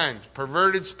what kind?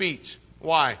 Perverted speech.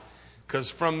 Why? Because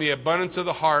from the abundance of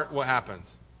the heart, what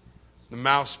happens? The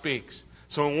mouth speaks.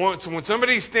 So when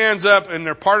somebody stands up and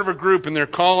they're part of a group and they're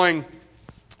calling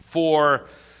for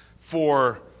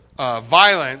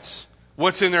violence,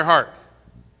 what's in their heart?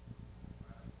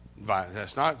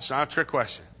 It's not a trick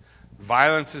question.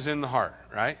 Violence is in the heart,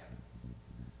 right?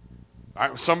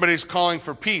 Somebody's calling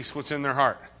for peace, what's in their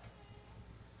heart?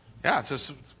 Yeah, it's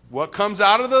just what comes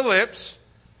out of the lips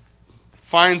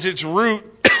finds its root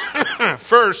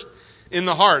first in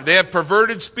the heart. They have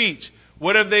perverted speech.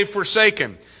 What have they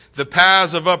forsaken? The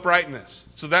paths of uprightness.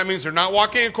 So that means they're not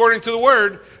walking according to the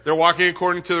word. They're walking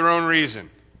according to their own reason.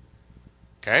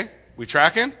 Okay? We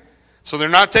tracking? So they're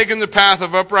not taking the path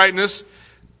of uprightness.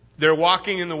 They're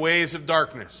walking in the ways of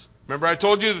darkness. Remember I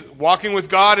told you walking with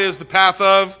God is the path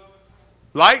of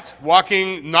light.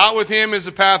 Walking not with Him is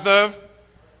the path of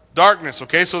darkness.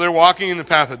 Okay? So they're walking in the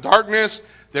path of darkness.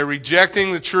 They're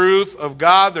rejecting the truth of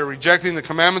God. They're rejecting the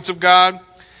commandments of God.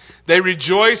 They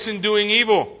rejoice in doing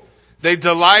evil. They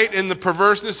delight in the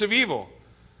perverseness of evil.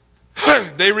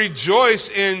 They rejoice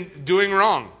in doing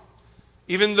wrong,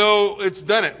 even though it's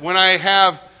done it. When I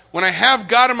have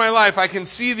God in my life, I can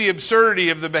see the absurdity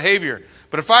of the behavior.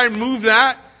 But if I remove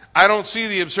that, I don't see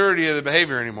the absurdity of the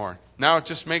behavior anymore. Now it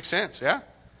just makes sense, yeah?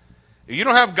 If you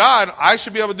don't have God, I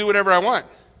should be able to do whatever I want.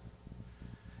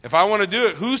 If I want to do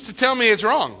it, who's to tell me it's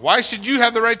wrong? Why should you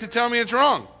have the right to tell me it's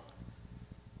wrong?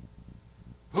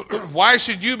 Why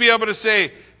should you be able to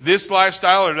say this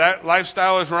lifestyle or that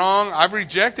lifestyle is wrong? I've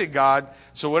rejected God,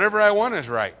 so whatever I want is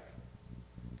right.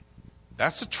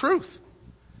 That's the truth.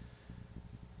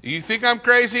 You think I'm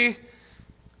crazy?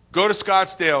 Go to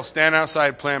Scottsdale, stand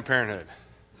outside Planned Parenthood.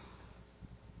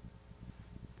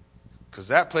 Because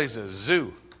that place is a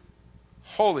zoo.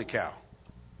 Holy cow.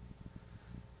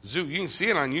 Zoo. You can see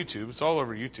it on YouTube. It's all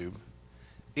over YouTube.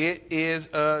 It is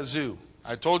a zoo.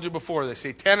 I told you before, the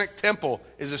Satanic Temple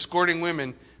is escorting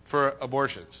women for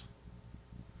abortions.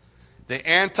 The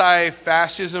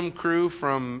anti-fascism crew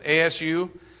from ASU,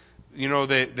 you know,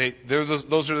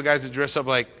 those are the guys that dress up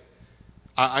like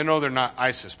I know they're not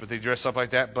ISIS, but they dress up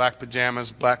like that, black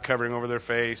pajamas, black covering over their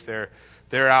face.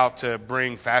 They're out to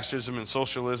bring fascism and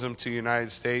socialism to the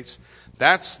United States.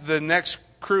 That's the next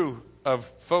crew of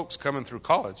folks coming through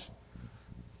college.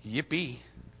 Yippee.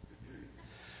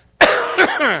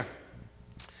 But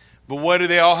what do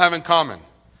they all have in common?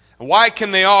 Why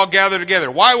can they all gather together?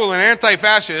 Why will an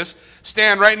anti-fascist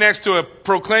stand right next to a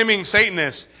proclaiming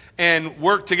Satanist and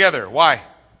work together? Why?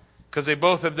 Because they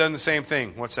both have done the same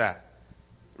thing. What's that?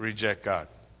 Reject God.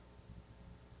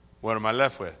 What am I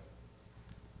left with?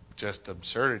 Just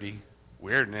absurdity,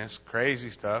 weirdness,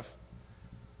 crazy stuff.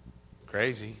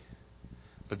 Crazy.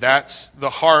 But that's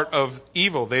the heart of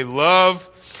evil. They love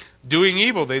doing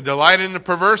evil. They delight in the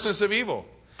perverseness of evil.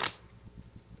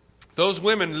 Those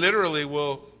women literally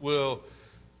will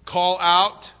call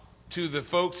out to the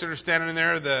folks that are standing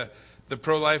there, the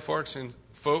pro-life folks,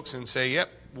 and say, yep,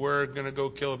 we're going to go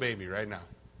kill a baby right now.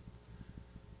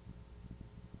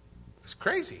 It's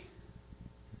crazy.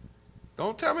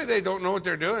 Don't tell me they don't know what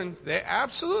they're doing. They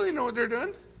absolutely know what they're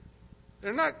doing.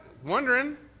 They're not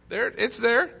wondering. It's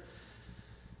there.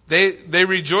 They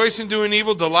rejoice in doing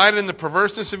evil, delight in the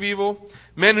perverseness of evil.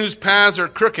 Men whose paths are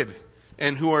crooked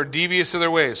and who are devious of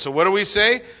their ways. So what do we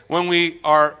say? When we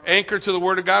are anchored to the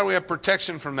Word of God, we have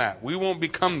protection from that. We won't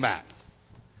become that.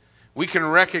 We can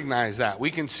recognize that.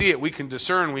 We can see it. We can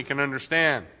discern. We can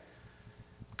understand.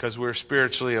 Because we're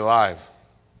spiritually alive.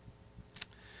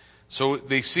 So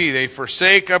they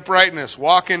forsake uprightness,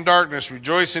 walk in darkness,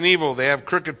 rejoice in evil. They have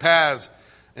crooked paths,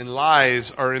 and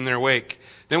lies are in their wake.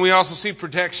 Then we also see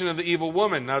protection of the evil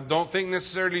woman. Now, don't think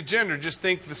necessarily gender. Just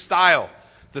think the style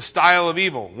of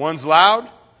evil. One's loud,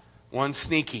 one's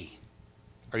sneaky.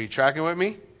 Are you tracking with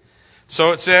me?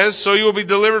 So it says, so you will be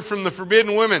delivered from the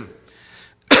forbidden women,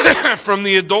 from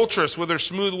the adulteress with her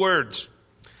smooth words,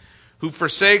 who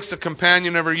forsakes the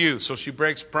companion of her youth. So she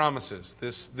breaks promises.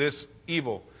 This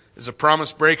evil is a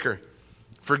promise breaker.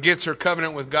 Forgets her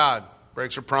covenant with God.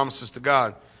 Breaks her promises to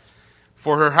God.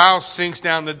 For her house sinks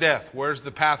down to death. Where's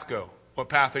the path go? What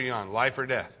path are you on? Life or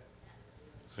death?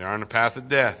 So you're on the path of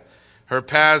death. Her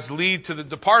paths lead to the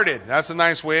departed. That's a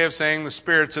nice way of saying the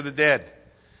spirits of the dead.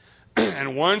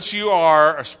 And once you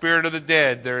are a spirit of the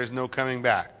dead, there is no coming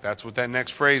back. That's what that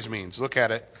next phrase means. Look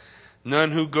at it.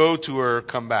 None who go to her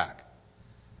come back.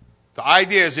 The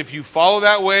idea is if you follow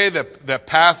that way, the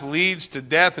path leads to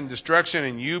death and destruction,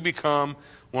 and you become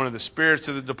one of the spirits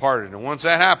of the departed. And once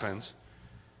that happens,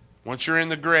 once you're in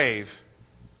the grave,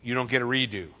 you don't get a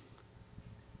redo.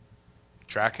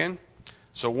 Tracking?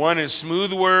 So one is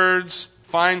smooth words,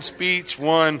 fine speech.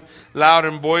 One loud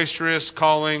and boisterous,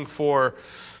 calling for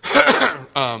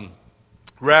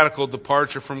radical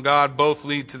departure from God. Both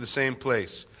lead to the same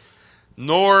place.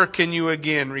 Nor can you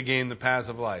again regain the paths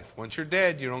of life. Once you're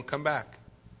dead, you don't come back.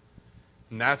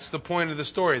 And that's the point of the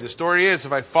story. The story is,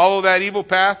 if I follow that evil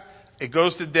path, it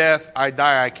goes to death, I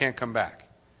die, I can't come back.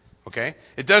 Okay?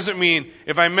 It doesn't mean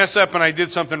if I mess up and I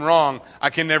did something wrong,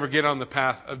 I can never get on the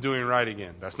path of doing right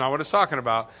again. That's not what it's talking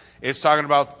about. It's talking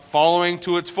about following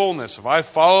to its fullness. If I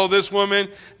follow this woman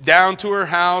down to her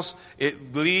house,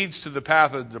 it leads to the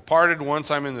path of the departed. Once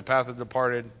I'm in the path of the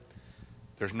departed,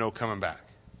 there's no coming back.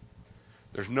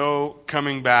 There's no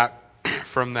coming back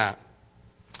from that.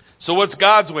 So what's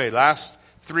God's way? Last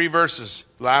 3 verses,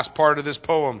 last part of this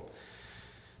poem.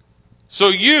 So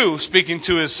you, speaking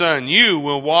to his son, you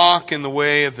will walk in the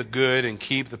way of the good and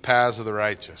keep the paths of the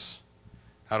righteous.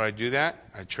 How do I do that?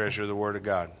 I treasure the word of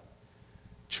God.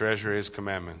 Treasure his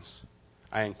commandments.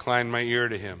 I incline my ear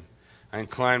to him. I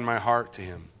incline my heart to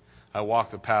him. I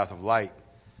walk the path of light.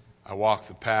 I walk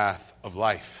the path of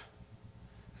life.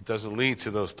 It doesn't lead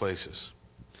to those places.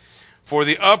 For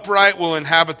the upright will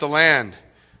inhabit the land,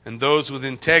 and those with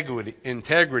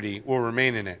integrity will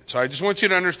remain in it. So I just want you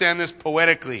to understand this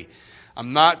poetically.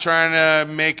 I'm not trying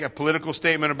to make a political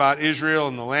statement about Israel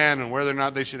and the land and whether or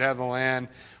not they should have the land,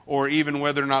 or even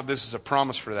whether or not this is a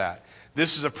promise for that.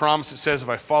 This is a promise that says if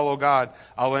I follow God,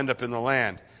 I'll end up in the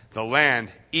land. The land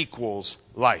equals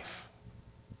life.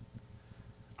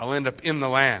 I'll end up in the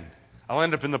land. I'll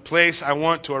end up in the place I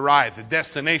want to arrive, the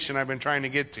destination I've been trying to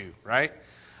get to, right?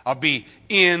 I'll be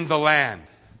in the land.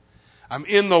 I'm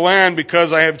in the land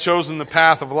because I have chosen the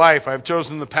path of life. I have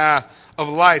chosen the path of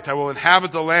light. I will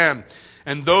inhabit the land.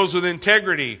 And those with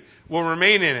integrity will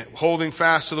remain in it, holding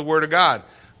fast to the word of God.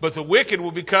 But the wicked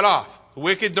will be cut off. The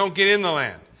wicked don't get in the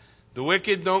land. The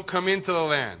wicked don't come into the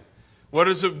land. What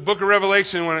is the book of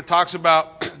Revelation when it talks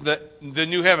about the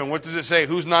new heaven? What does it say?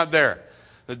 Who's not there?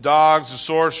 The dogs, the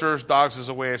sorcerers. Dogs is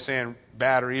a way of saying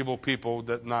bad or evil people,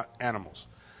 not animals.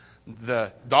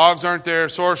 The dogs aren't there,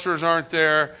 sorcerers aren't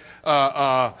there,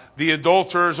 the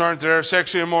adulterers aren't there,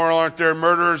 sexually immoral aren't there,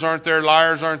 murderers aren't there,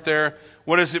 liars aren't there.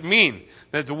 What does it mean?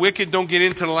 That the wicked don't get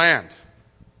into the land.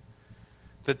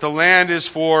 That the land is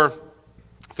for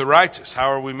the righteous.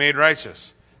 How are we made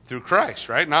righteous? Through Christ,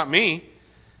 right? Not me.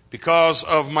 Because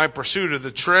of my pursuit of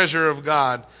the treasure of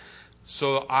God.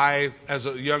 So I, as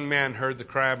a young man, heard the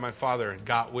cry of my Father and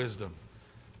got wisdom.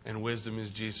 And wisdom is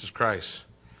Jesus Christ.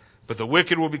 But the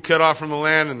wicked will be cut off from the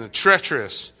land, and the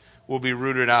treacherous will be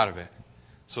rooted out of it.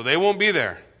 So they won't be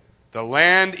there. The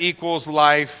land equals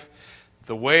life.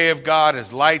 The way of God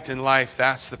is light and life.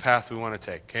 That's the path we want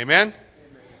to take. Amen? Amen.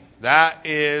 That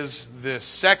is the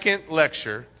second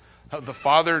lecture of the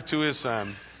Father to His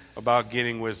Son about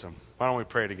getting wisdom. Why don't we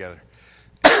pray together?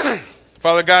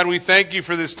 Father God, we thank You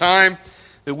for this time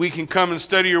that we can come and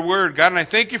study Your Word, God. And I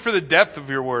thank You for the depth of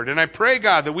Your Word. And I pray,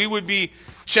 God, that we would be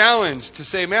challenged to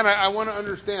say, man, I want to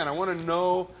understand. I want to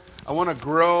know. I want to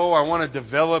grow. I want to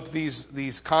develop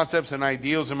these concepts and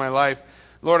ideals in my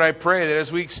life. Lord, I pray that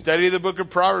as we study the book of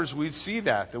Proverbs, we'd see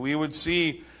that we would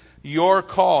see Your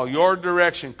call, Your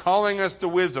direction, calling us to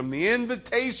wisdom, the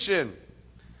invitation.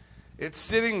 It's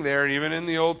sitting there even in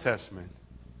the Old Testament.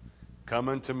 Come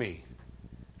unto me,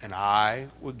 and I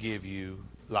will give you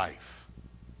life.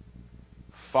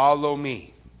 Follow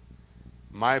me.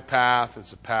 My path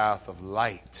is a path of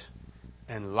light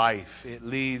and life. It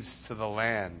leads to the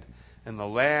land, and the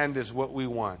land is what we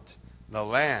want. The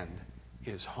land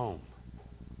is home.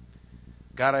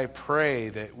 God, I pray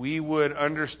that we would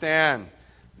understand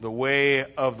the way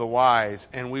of the wise,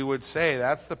 and we would say,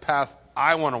 that's the path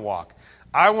I want to walk.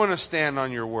 I want to stand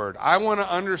on Your Word. I want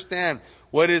to understand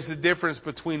what is the difference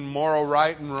between moral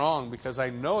right and wrong, because I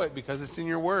know it because it's in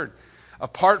Your Word.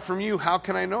 Apart from You, how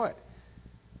can I know it?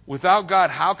 Without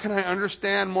God, how can I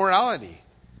understand morality?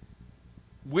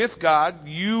 With God,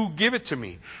 You give it to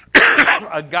me.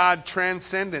 A God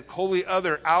transcendent, wholly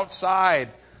other, outside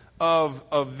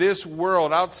of this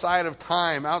world, outside of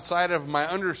time, outside of my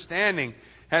understanding,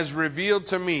 has revealed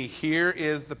to me, here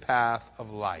is the path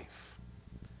of life.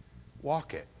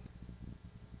 Walk it.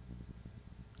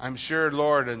 I'm sure,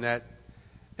 Lord, in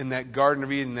that Garden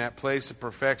of Eden, that place of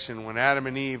perfection, when Adam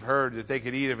and Eve heard that they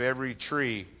could eat of every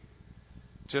tree,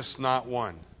 just not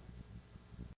one,